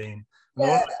magazine. And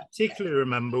the one I particularly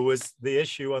remember was the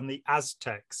issue on the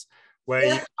Aztecs, where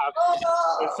you have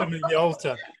some of the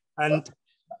altar. And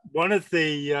one of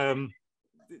the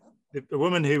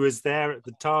woman who was there at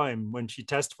the time when she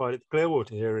testified at the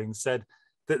Clearwater hearing said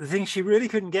that the thing she really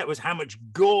couldn't get was how much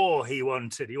gore he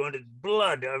wanted. He wanted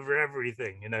blood over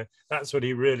everything, you know, that's what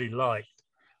he really liked,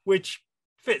 which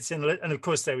fits in. And of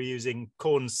course, they were using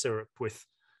corn syrup with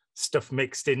stuff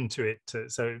mixed into it.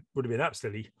 So it would have been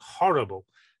absolutely horrible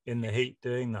in the heat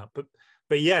doing that.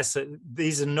 But yes,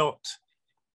 these are not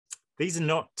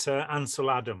Ansel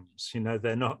Adams, you know,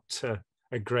 they're not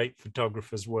a great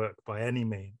photographer's work by any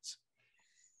means.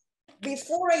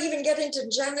 Before I even get into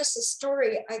Janice's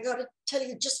story, I got to tell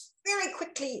you just very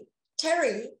quickly,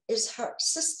 Terry is her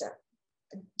sister,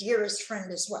 a dearest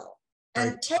friend as well.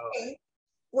 And Terry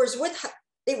was with her.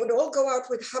 They would all go out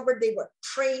with Hubbard. They were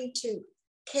trained to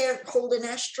hold an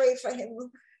ashtray for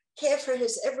him, care for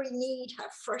his every need,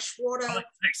 have fresh water.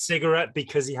 Cigarette,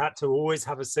 because he had to always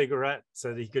have a cigarette so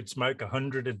that he could smoke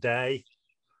 100 a day.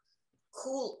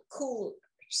 Cool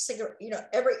cigarette, you know,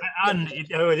 and you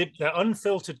know, they're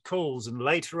unfiltered cools, and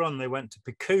later on they went to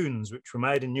Picoons, which were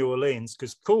made in New Orleans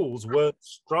because cools weren't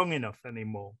strong enough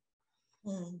anymore.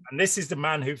 And this is the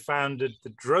man who founded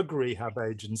the drug rehab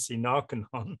agency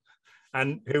Narconon,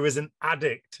 and who was an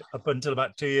addict up until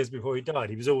about 2 years before he died.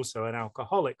 He was also an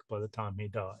alcoholic by the time he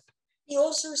died. He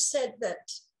also said that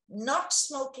not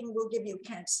smoking will give you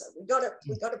cancer.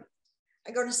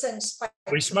 I'm going to send Spike.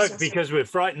 We smoke because we're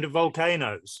frightened of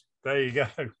volcanoes. There you go.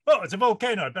 Oh, it's a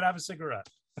volcano. I better have a cigarette.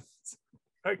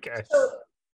 Okay. So,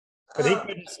 but he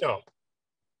couldn't stop.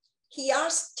 He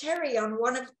asked Terry, on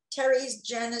one of Terry's,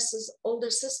 Janice's older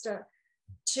sister,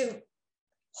 to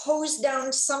hose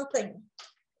down something.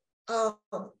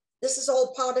 This is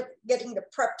all part of getting the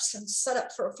preps and set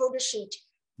up for a photo shoot.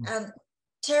 And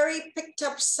Terry picked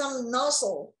up some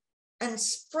nozzle and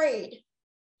sprayed.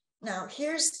 Now,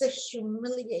 here's the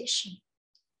humiliation.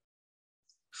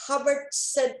 Hubbard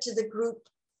said to the group,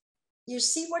 "You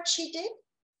see what she did?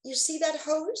 You see that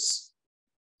hose?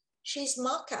 She's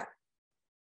Marca."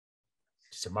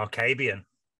 She's a Marcabian.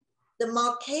 The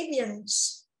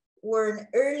Marcabians were an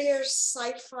earlier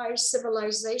sci-fi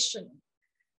civilization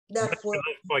that were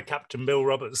by Captain Bill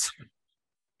Roberts.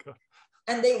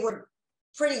 And they were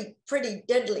pretty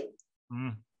deadly.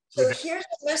 So here's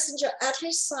a messenger at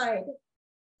his side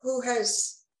who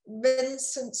has been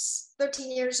since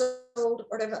 13 years old,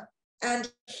 whatever,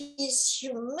 and he's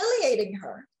humiliating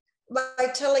her by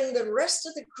telling the rest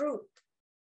of the group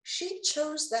she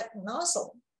chose that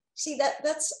nozzle. See,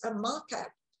 that's a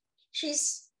mock-up.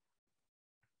 It's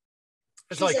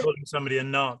like calling somebody a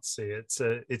Nazi. It's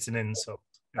an insult.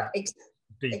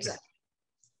 Exactly.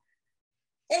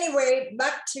 Anyway,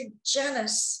 back to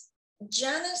Janice.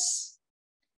 Janice,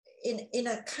 in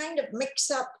a kind of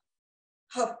mix-up,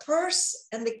 her purse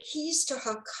and the keys to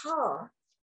her car,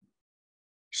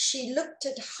 she looked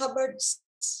at Hubbard's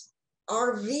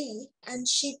RV and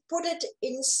she put it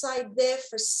inside there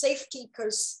for safety,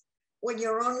 because when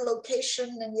you're on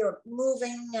location and you're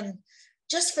moving, and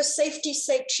just for safety's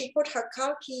sake, she put her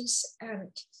car keys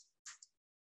and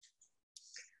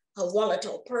her wallet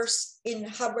or purse in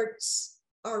Hubbard's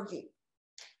RV.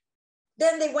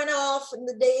 Then they went off in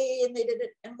the day and they did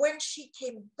it. And when she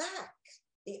came back,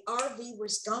 the RV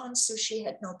was gone, so she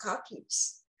had no car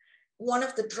keys. One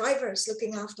of the drivers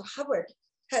looking after Hubbard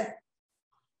had,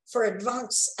 for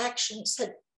advance actions,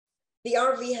 the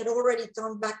RV had already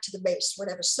gone back to the base,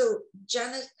 whatever. So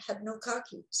Janet had no car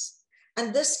keys.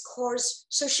 And this caused,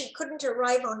 so she couldn't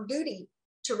arrive on duty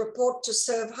to report to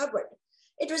serve Hubbard.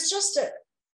 It was just a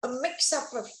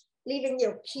mix-up of leaving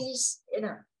your keys in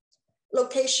a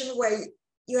location where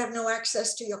you have no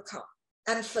access to your car.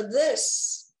 And for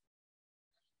this,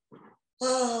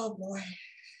 oh boy,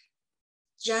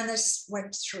 Janice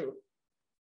went through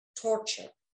torture.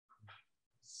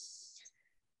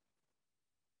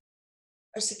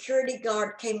 a security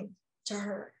guard came to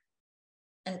her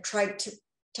and tried to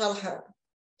tell her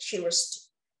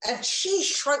and she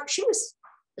shrugged. She was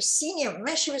a senior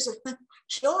man. She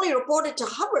only reported to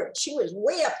Hubbard. She was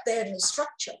way up there in the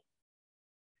structure.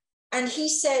 And he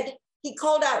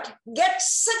called out, "Get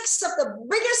 6 of the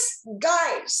biggest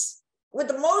guys with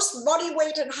the most body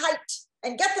weight and height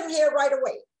and get them here right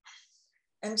away."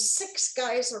 And 6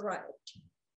 guys arrived.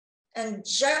 And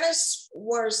Janice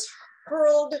was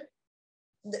hurled.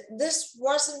 This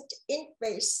wasn't ink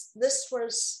base. This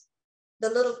was the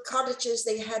little cottages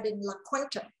they had in La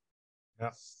Cuenta.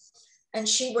 Yeah. And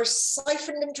she was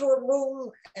siphoned into a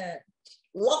room and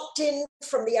locked in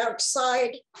from the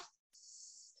outside.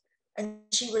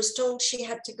 And she was told she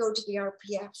had to go to the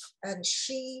RPF. And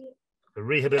the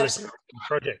Rehabilitation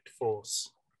Project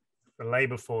Force, the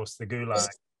labor force, the Gulag.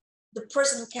 The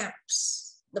prison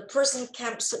camps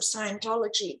of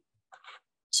Scientology,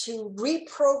 to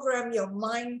reprogram your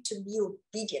mind to be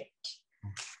obedient.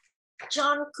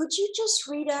 John, could you just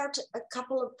read out a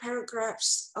couple of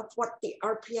paragraphs of what the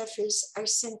RPF is? I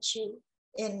sent you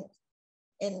in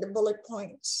the bullet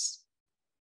points.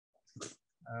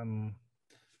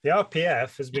 The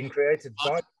RPF has been created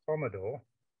by the Commodore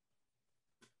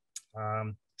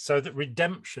so that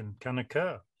redemption can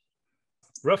occur.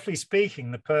 Roughly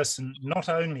speaking, the person not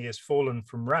only has fallen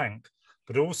from rank,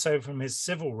 but also from his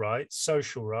civil rights,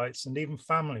 social rights, and even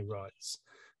family rights.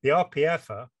 The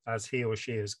RPFer, as he or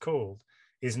she is called,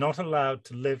 is not allowed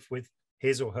to live with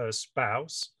his or her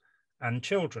spouse and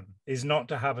children, is not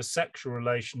to have a sexual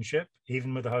relationship,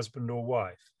 even with a husband or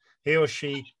wife. He or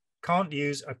she can't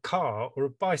use a car or a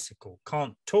bicycle,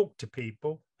 can't talk to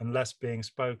people unless being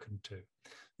spoken to.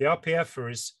 The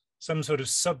RPFer is some sort of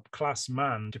subclass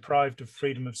man deprived of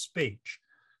freedom of speech.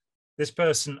 This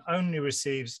person only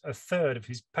receives 1/3 of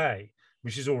his pay,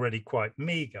 which is already quite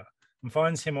meager, and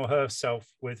finds him or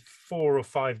herself with $4 or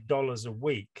 $5 a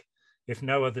week if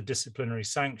no other disciplinary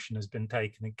sanction has been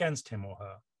taken against him or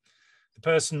her. The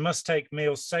person must take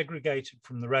meals segregated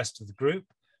from the rest of the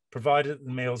group, provided that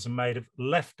the meals are made of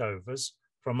leftovers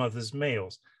from others'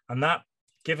 meals. And that,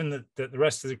 given that the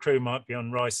rest of the crew might be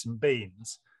on rice and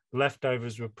beans, the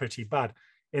leftovers were pretty bad.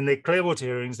 In the Clearwater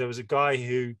hearings, there was a guy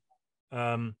who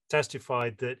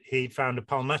testified that he found a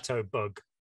palmetto bug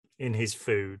in his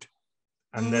food,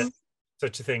 and that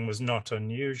such a thing was not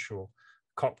unusual,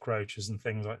 cockroaches and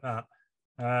things like that.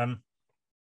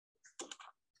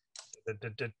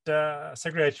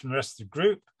 Segregation from the rest of the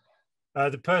group.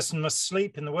 The person must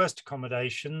sleep in the worst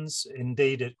accommodations.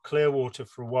 Indeed, at Clearwater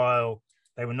for a while,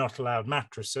 they were not allowed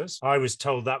mattresses. I was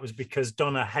told that was because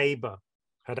Donna Haber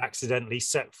had accidentally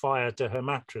set fire to her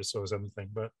mattress or something,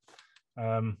 but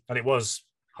and it was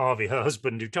Harvey, her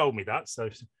husband, who told me that, so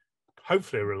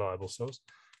hopefully a reliable source.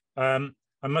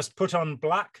 I must put on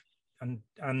black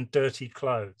and dirty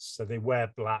clothes, so they wear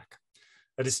black.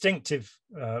 A distinctive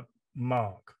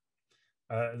mark.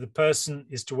 The person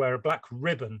is to wear a black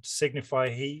ribbon to signify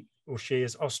he or she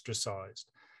is ostracized.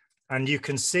 And you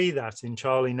can see that in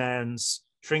Charlie Nairn's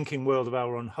Shrinking World of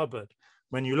L Ron Hubbard.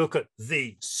 When you look at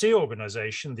the Sea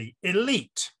Organization, the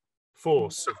elite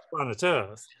force of planet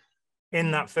Earth,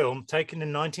 in that film, taken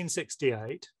in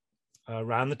 1968,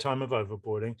 around the time of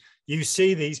overboarding, you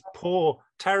see these poor,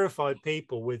 terrified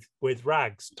people with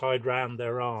rags tied round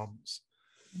their arms,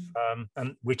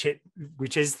 and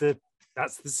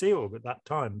that's the Sea Org at that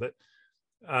time. But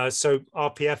so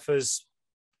RPFers,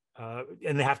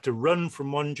 and they have to run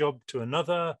from one job to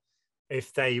another.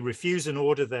 If they refuse an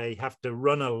order, they have to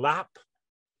run a lap.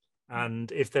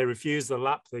 And if they refuse the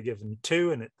lap, they're given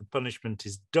 2, and the punishment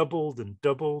is doubled and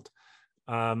doubled.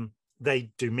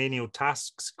 They do menial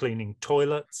tasks, cleaning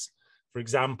toilets, for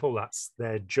example. That's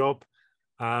their job.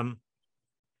 And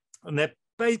they're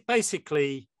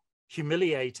basically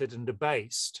humiliated and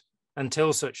debased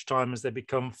until such time as they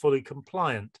become fully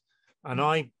compliant. And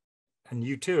I, and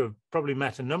you too, have probably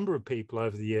met a number of people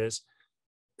over the years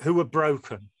who were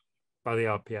broken by the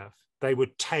RPF. They were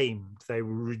tamed, they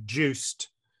were reduced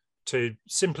to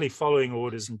simply following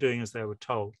orders and doing as they were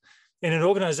told. In an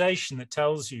organization that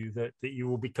tells you that you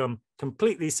will become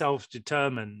completely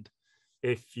self-determined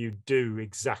if you do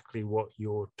exactly what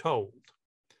you're told.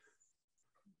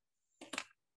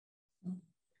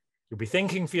 You'll be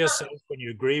thinking for yourself when you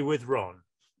agree with Ron.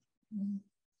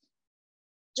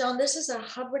 John, this is a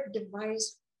Hubbard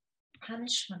devised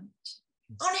punishment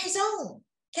on his own,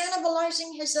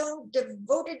 cannibalizing his own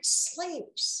devoted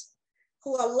slaves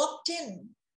who are locked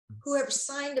in, who have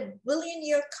signed a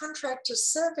billion-year contract to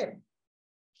serve him.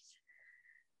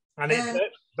 And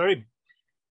it's very,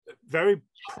 very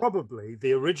probably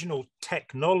the original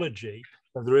technology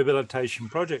of the Rehabilitation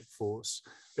Project Force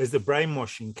is the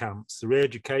brainwashing camps, the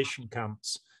re-education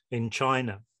camps in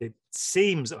China. It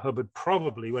seems that Hubbard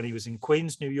probably, when he was in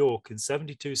Queens, New York in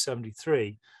 72,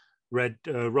 73, read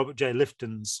Robert J.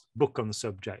 Lifton's book on the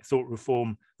subject, Thought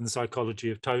Reform and the Psychology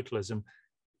of Totalism,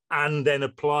 and then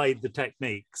applied the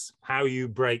techniques, how you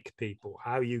break people,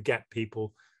 how you get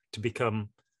people to become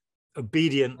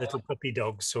obedient little puppy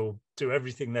dogs or do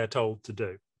everything they're told to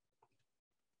do.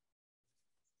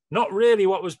 Not really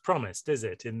what was promised, is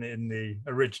it, in the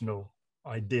original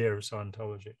idea of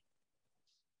Scientology?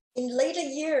 In later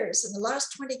years, in the last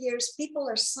 20 years, people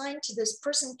are assigned to this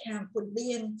prison camp would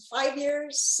be in 5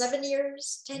 years, 7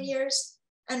 years, 10 years.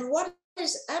 And what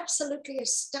is absolutely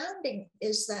astounding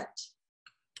is that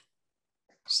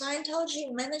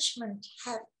Scientology management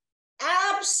have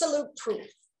absolute proof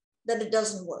that it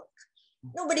doesn't work.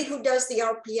 Nobody who does the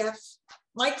RPF,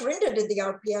 Mike Rinder did the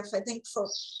RPF, I think, for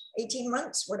 18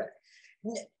 months, whatever.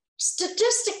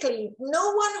 Statistically,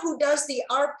 no one who does the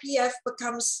RPF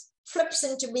flips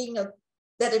into being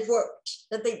that it worked,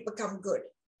 that they become good.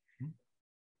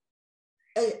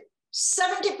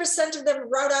 70% of them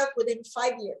route out within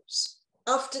 5 years.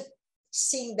 After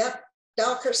seeing that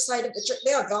darker side of the church,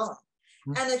 they are gone.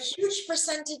 And a huge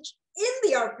percentage in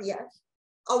the RPF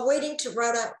are waiting to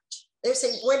route out. They're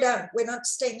saying, we're done, we're not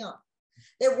staying on.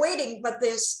 They're waiting, but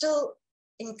they're still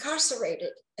incarcerated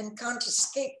and can't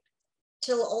escape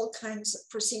till all kinds of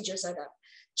procedures are done.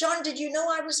 John, did you know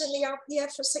I was in the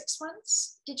RPF for 6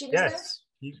 months? Did you know that?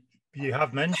 Yes, you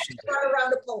have mentioned it. Run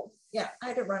around a pole. Yeah, I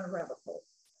had to run around a pole.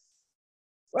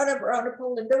 Run around a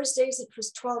pole. In those days, it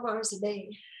was 12 hours a day.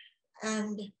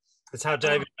 And that's how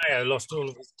David Mayo lost all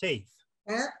of his teeth.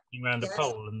 Yeah. Around a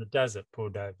pole in the desert, poor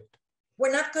David.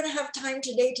 We're not going to have time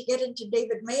today to get into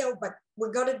David Mayo, but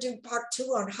we're going to do part 2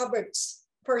 on Hubbard's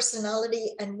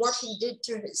personality and what he did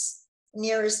to his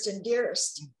nearest and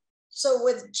dearest. So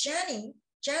with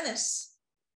Janice,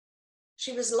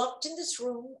 she was locked in this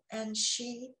room and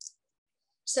she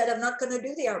said, I'm not going to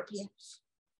do the RPF.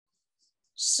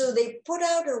 So they put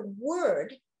out a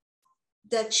word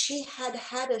that she had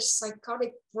had a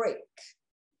psychotic break.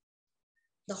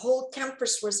 The whole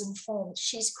campus was informed,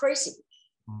 she's crazy.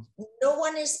 No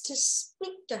one is to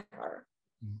speak to her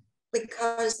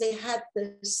because they had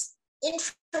this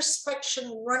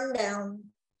introspection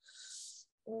rundown,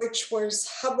 which was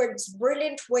Hubbard's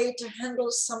brilliant way to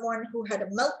handle someone who had a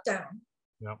meltdown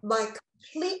by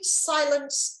complete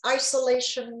silence,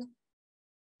 isolation,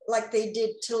 like they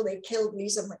did till they killed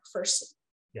Lisa McPherson.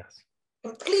 Yes.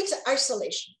 Complete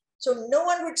isolation. So no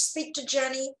one would speak to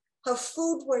Jenny. Her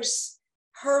food was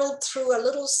hurled through a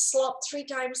little slot 3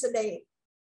 times a day.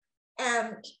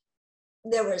 And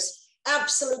there was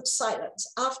absolute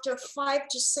silence. After 5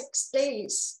 to 6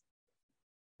 days,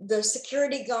 the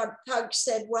security guard thug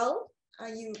said, well,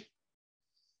 do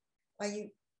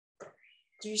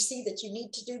you see that you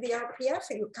need to do the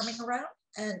RPF? Are you coming around?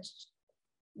 And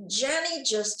Jenny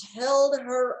just held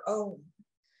her own.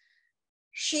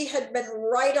 She had been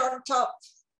right on top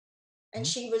and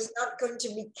she was not going to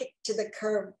be kicked to the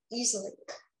curb easily.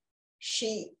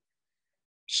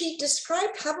 She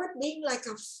described Hubbard being like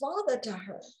a father to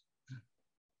her.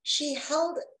 She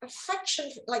held affection,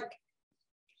 like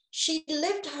she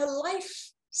lived her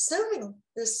life serving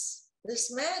this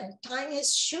man, tying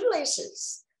his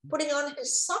shoelaces, putting on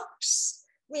his socks.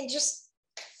 I mean,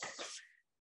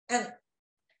 and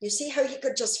you see how he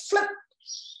could just flip.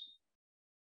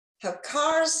 Her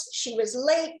cars, she was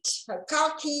late, her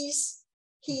car keys.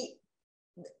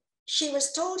 She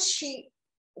was told she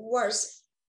was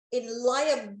in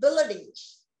liability.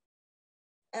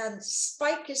 And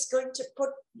Spike is going to put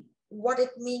what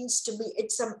it means to be,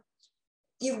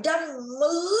 you've done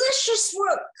malicious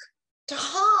work to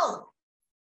harm.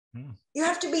 You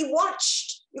have to be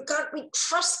watched. You can't be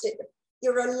trusted.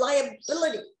 You're a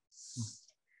liability.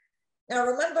 Now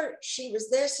remember, she was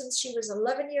there since she was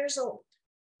 11 years old.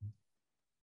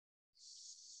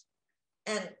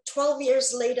 And 12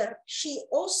 years later, she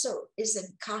also is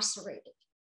incarcerated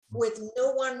with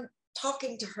no one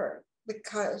talking to her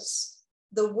because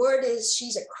the word is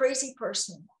she's a crazy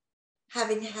person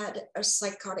having had a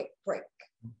psychotic break.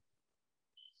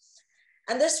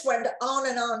 And this went on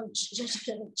and on.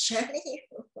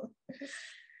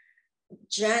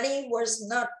 Jenny was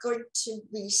not going to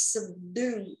be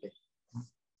subdued.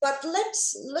 But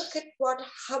let's look at what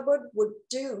Hubbard would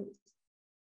do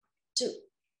to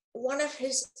one of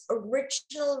his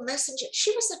original messengers.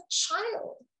 She was a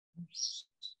child.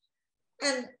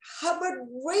 And Hubbard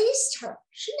raised her.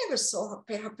 She never saw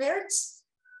her parents.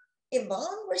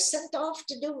 Yvonne was sent off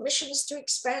to do missions to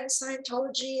expand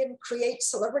Scientology and create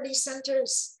celebrity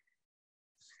centers.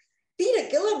 Peter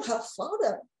Gillum, her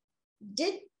father,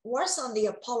 was on the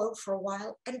Apollo for a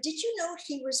while. And did you know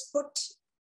he was put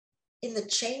in the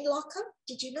chain locker?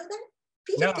 Did you know that?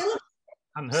 Peter No, Gillis.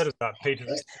 I hadn't heard of that. Peter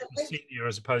Senior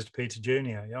as opposed to Peter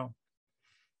Junior. Yeah.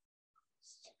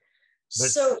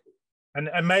 But, So,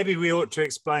 and maybe we ought to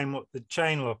explain what the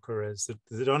chain locker is.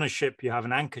 That on a ship you have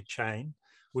an anchor chain,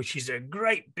 which is a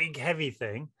great big heavy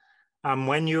thing. And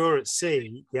when you're at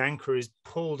sea, the anchor is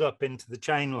pulled up into the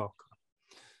chain locker.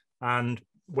 And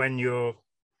when you're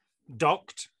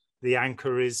docked, the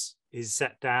anchor is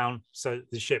set down so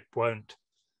that the ship won't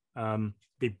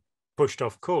be pushed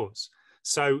off course.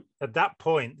 So at that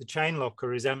point, the chain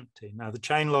locker is empty. Now, the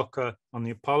chain locker on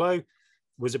the Apollo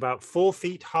was about 4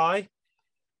 feet high.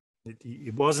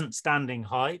 It wasn't standing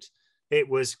height. It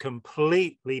was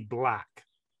completely black,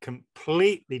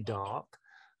 completely dark.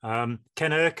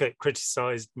 Ken Urquhart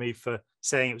criticized me for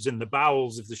saying it was in the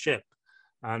bowels of the ship.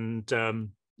 And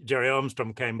Jerry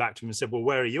Armstrong came back to him and said, well,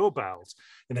 where are your bowels?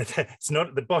 You know, it's not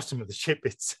at the bottom of the ship,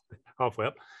 it's halfway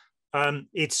up.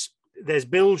 There's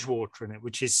bilge water in it,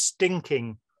 which is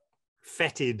stinking,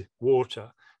 fetid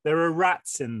water. There are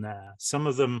rats in there, some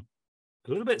of them a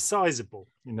little bit sizable,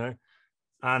 you know.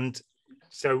 And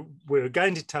so we're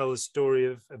going to tell the story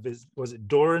of his, was it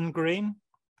Doran Green?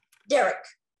 Derek.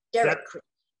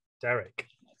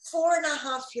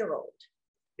 4.5-year-old.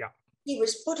 Yeah. He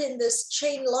was put in this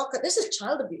chain locker. This is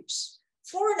child abuse.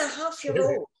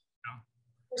 4.5-year-old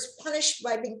was punished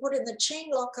by being put in the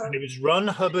chain locker. And it was Ron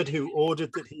Hubbard who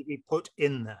ordered that he be put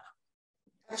in there.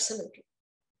 Absolutely.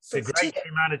 The great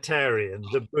humanitarian,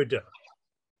 the Buddha.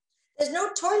 There's no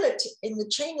toilet in the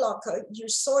chain locker. You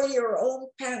soil your own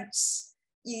pants.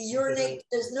 You urinate.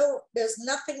 There's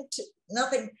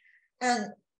nothing.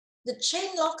 And the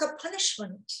chain locker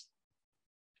punishment,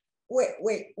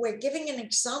 we're giving an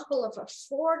example of a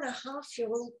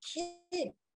 4.5-year-old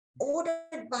kid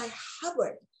ordered by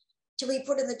Hubbard to be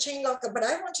put in the chain locker. But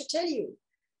I want to tell you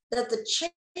that the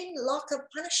chain locker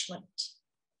punishment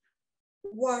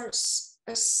was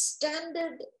a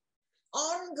standard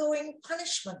ongoing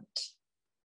punishment.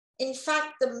 In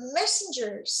fact, the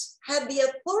messengers had the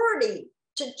authority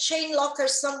to chain locker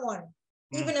someone,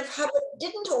 even if Hubbard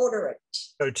didn't order it.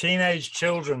 So teenage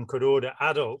children could order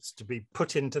adults to be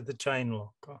put into the chain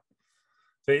locker.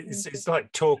 So it's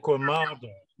like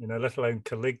Torquemada, you know, let alone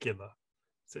Caligula.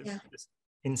 So it's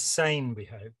insane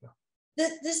behavior.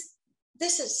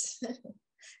 This is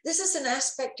this is an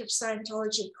aspect of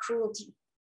Scientology cruelty,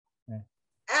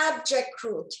 abject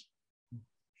cruelty.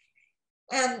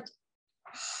 And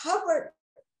Hubbard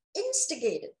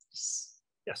instigated this.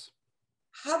 Yes.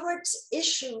 Hubbard's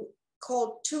issue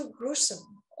called Too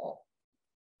Gruesome.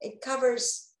 It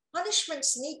covers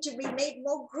punishments need to be made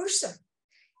more gruesome.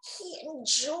 He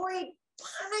enjoyed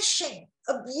punishing,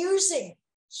 abusing,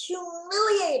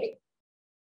 humiliating.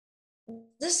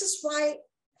 This is why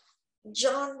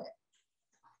Jon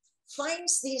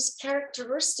finds these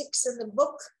characteristics in the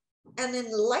book and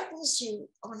enlightens you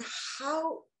on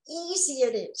how easy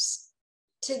it is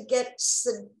to get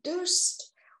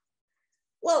seduced.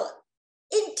 Well,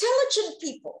 intelligent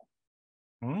people,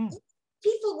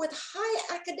 people with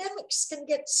high academics can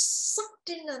get sucked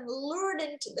in and lured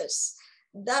into this.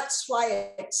 That's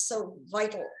why it's so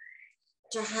vital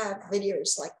to have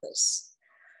videos like this.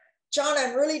 Jon,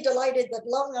 I'm really delighted that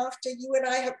long after you and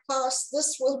I have passed,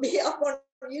 this will be up on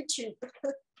YouTube.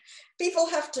 People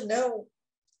have to know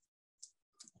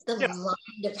the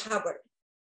mind of Hubbard.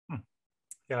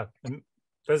 Yeah, and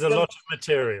there's a lot of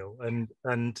material,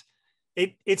 and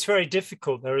it's very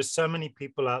difficult. There are so many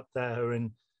people out there who are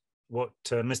in what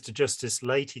Mr. Justice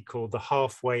Leahy called the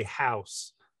halfway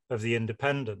house of the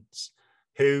independents,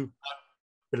 who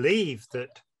believe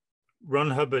that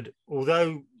Ron Hubbard,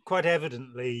 although quite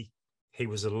evidently he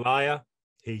was a liar,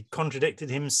 he contradicted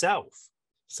himself.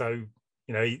 So,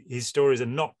 you know, his stories are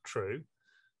not true.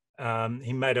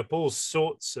 He made up all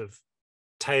sorts of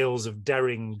tales of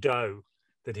daring do,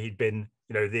 that he'd been,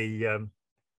 you know, the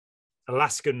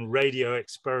Alaskan radio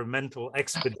experimental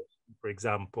expedition, for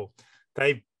example.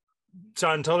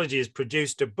 Scientology has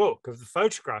produced a book of the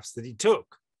photographs that he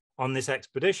took on this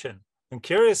expedition. And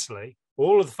curiously,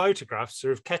 all of the photographs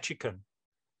are of Ketchikan,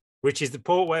 which is the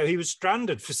port where he was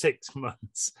stranded for 6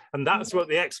 months. And that's what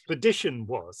the expedition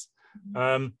was.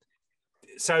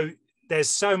 So there's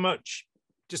so much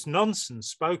just nonsense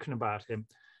spoken about him,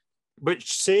 but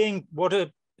seeing what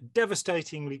a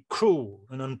devastatingly cruel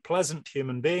and unpleasant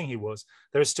human being he was,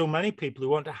 there are still many people who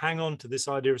want to hang on to this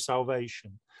idea of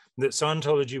salvation, that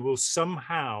Scientology will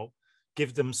somehow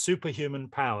give them superhuman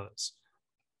powers.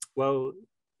 Well,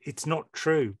 it's not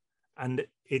true. And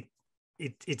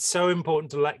it's so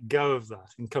important to let go of that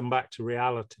and come back to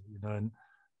reality, you know.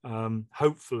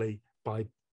 hopefully by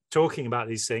talking about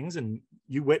these things, and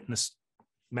you witnessed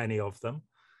many of them,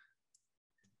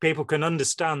 people can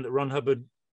understand that Ron Hubbard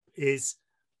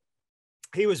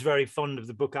he was very fond of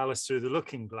the book Alice Through the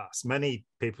Looking Glass. Many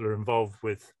people are involved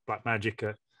with black magic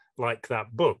like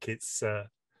that book.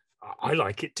 I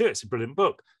like it too. It's a brilliant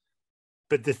book.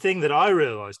 But the thing that I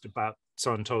realized about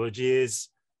Scientology is,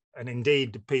 and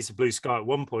indeed the piece of blue sky at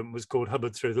one point was called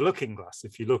Hubbard Through the Looking Glass.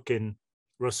 If you look in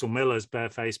Russell Miller's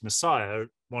Barefaced Messiah,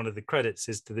 one of the credits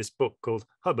is to this book called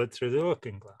Hubbard Through the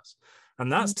Looking Glass.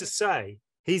 And that's to say,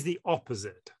 he's the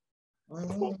opposite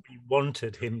of what we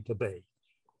wanted him to be.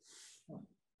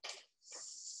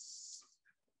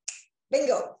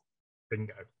 Bingo.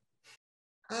 Bingo.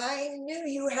 I knew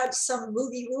you had some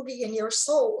boogie woogie in your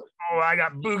soul. Oh, I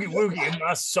got boogie woogie in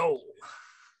my soul.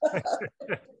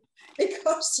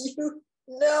 Because you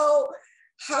know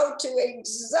how to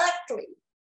exactly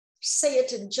say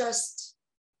it in just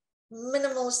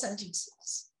minimal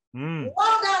sentences.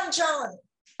 Well done, John.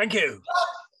 Thank you.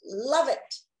 Love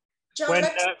it. John,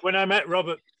 when I met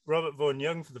Robert Vaughan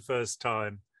Young for the first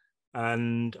time,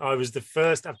 and I was the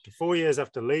first, after 4 years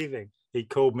after leaving, he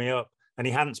called me up, and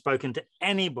he hadn't spoken to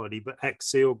anybody but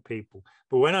ex-SEAL people.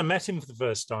 But when I met him for the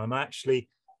first time, I actually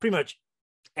pretty much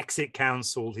exit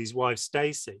counseled his wife,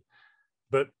 Stacey.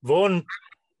 But Vaughan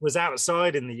was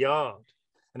outside in the yard,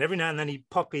 and every now and then he'd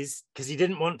pop because he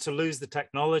didn't want to lose the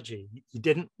technology. He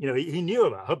didn't, he knew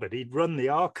about Hubbard. He'd run the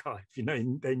archive,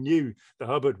 they knew that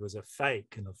Hubbard was a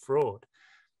fake and a fraud.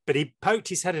 But he poked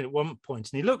his head in at one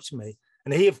point, and he looked at me,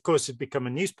 and he, of course, had become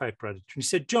a newspaper editor. And he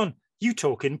said, "John, you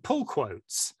talk in pull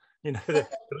quotes, the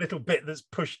little bit that's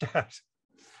pushed out."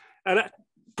 And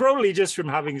probably just from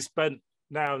having spent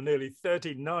now nearly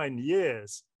 39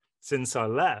 years since I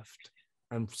left,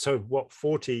 and so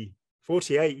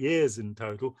 48 years in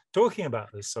total, talking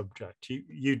about this subject,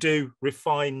 you do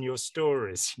refine your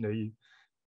stories. You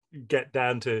get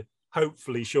down to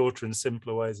hopefully shorter and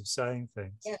simpler ways of saying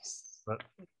things. Yes. But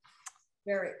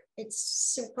it's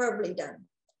superbly done.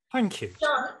 Thank you.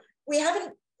 John,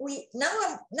 now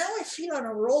I feel on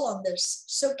a roll on this.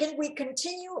 So can we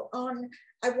continue on?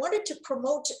 I wanted to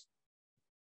promote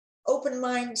open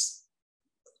minds.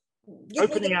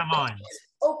 Opening our minds.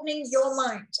 Opening your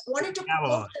mind. I wanted to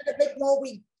promote it a bit more.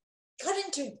 We got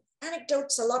into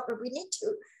anecdotes a lot, but we need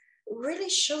to really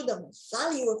show the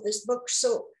value of this book.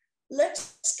 So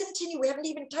let's continue. We haven't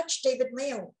even touched David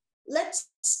Mayo. Let's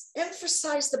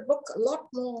emphasize the book a lot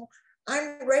more.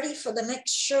 I'm ready for the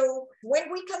next show.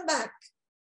 When we come back,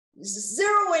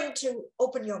 zero into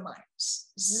open your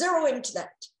minds. Zero into that.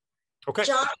 Okay.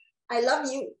 John, I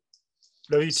love you.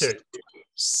 Love you too.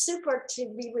 Super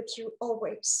to be with you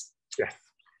always. Yes.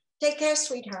 Take care,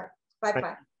 sweetheart. Bye-bye.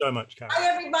 Thank you so much, Karen. Bye,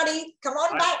 everybody. Come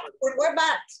on back. We're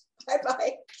back.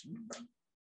 Bye-bye.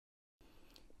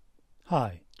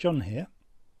 Hi, John here.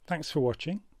 Thanks for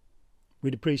watching.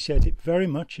 We'd appreciate it very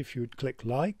much if you would click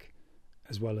like,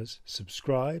 as well as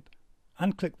subscribe,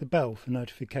 and click the bell for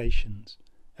notifications.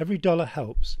 Every dollar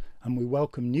helps, and we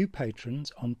welcome new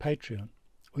patrons on Patreon,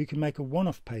 or you can make a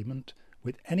one-off payment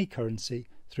with any currency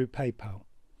through PayPal.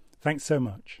 Thanks so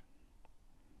much.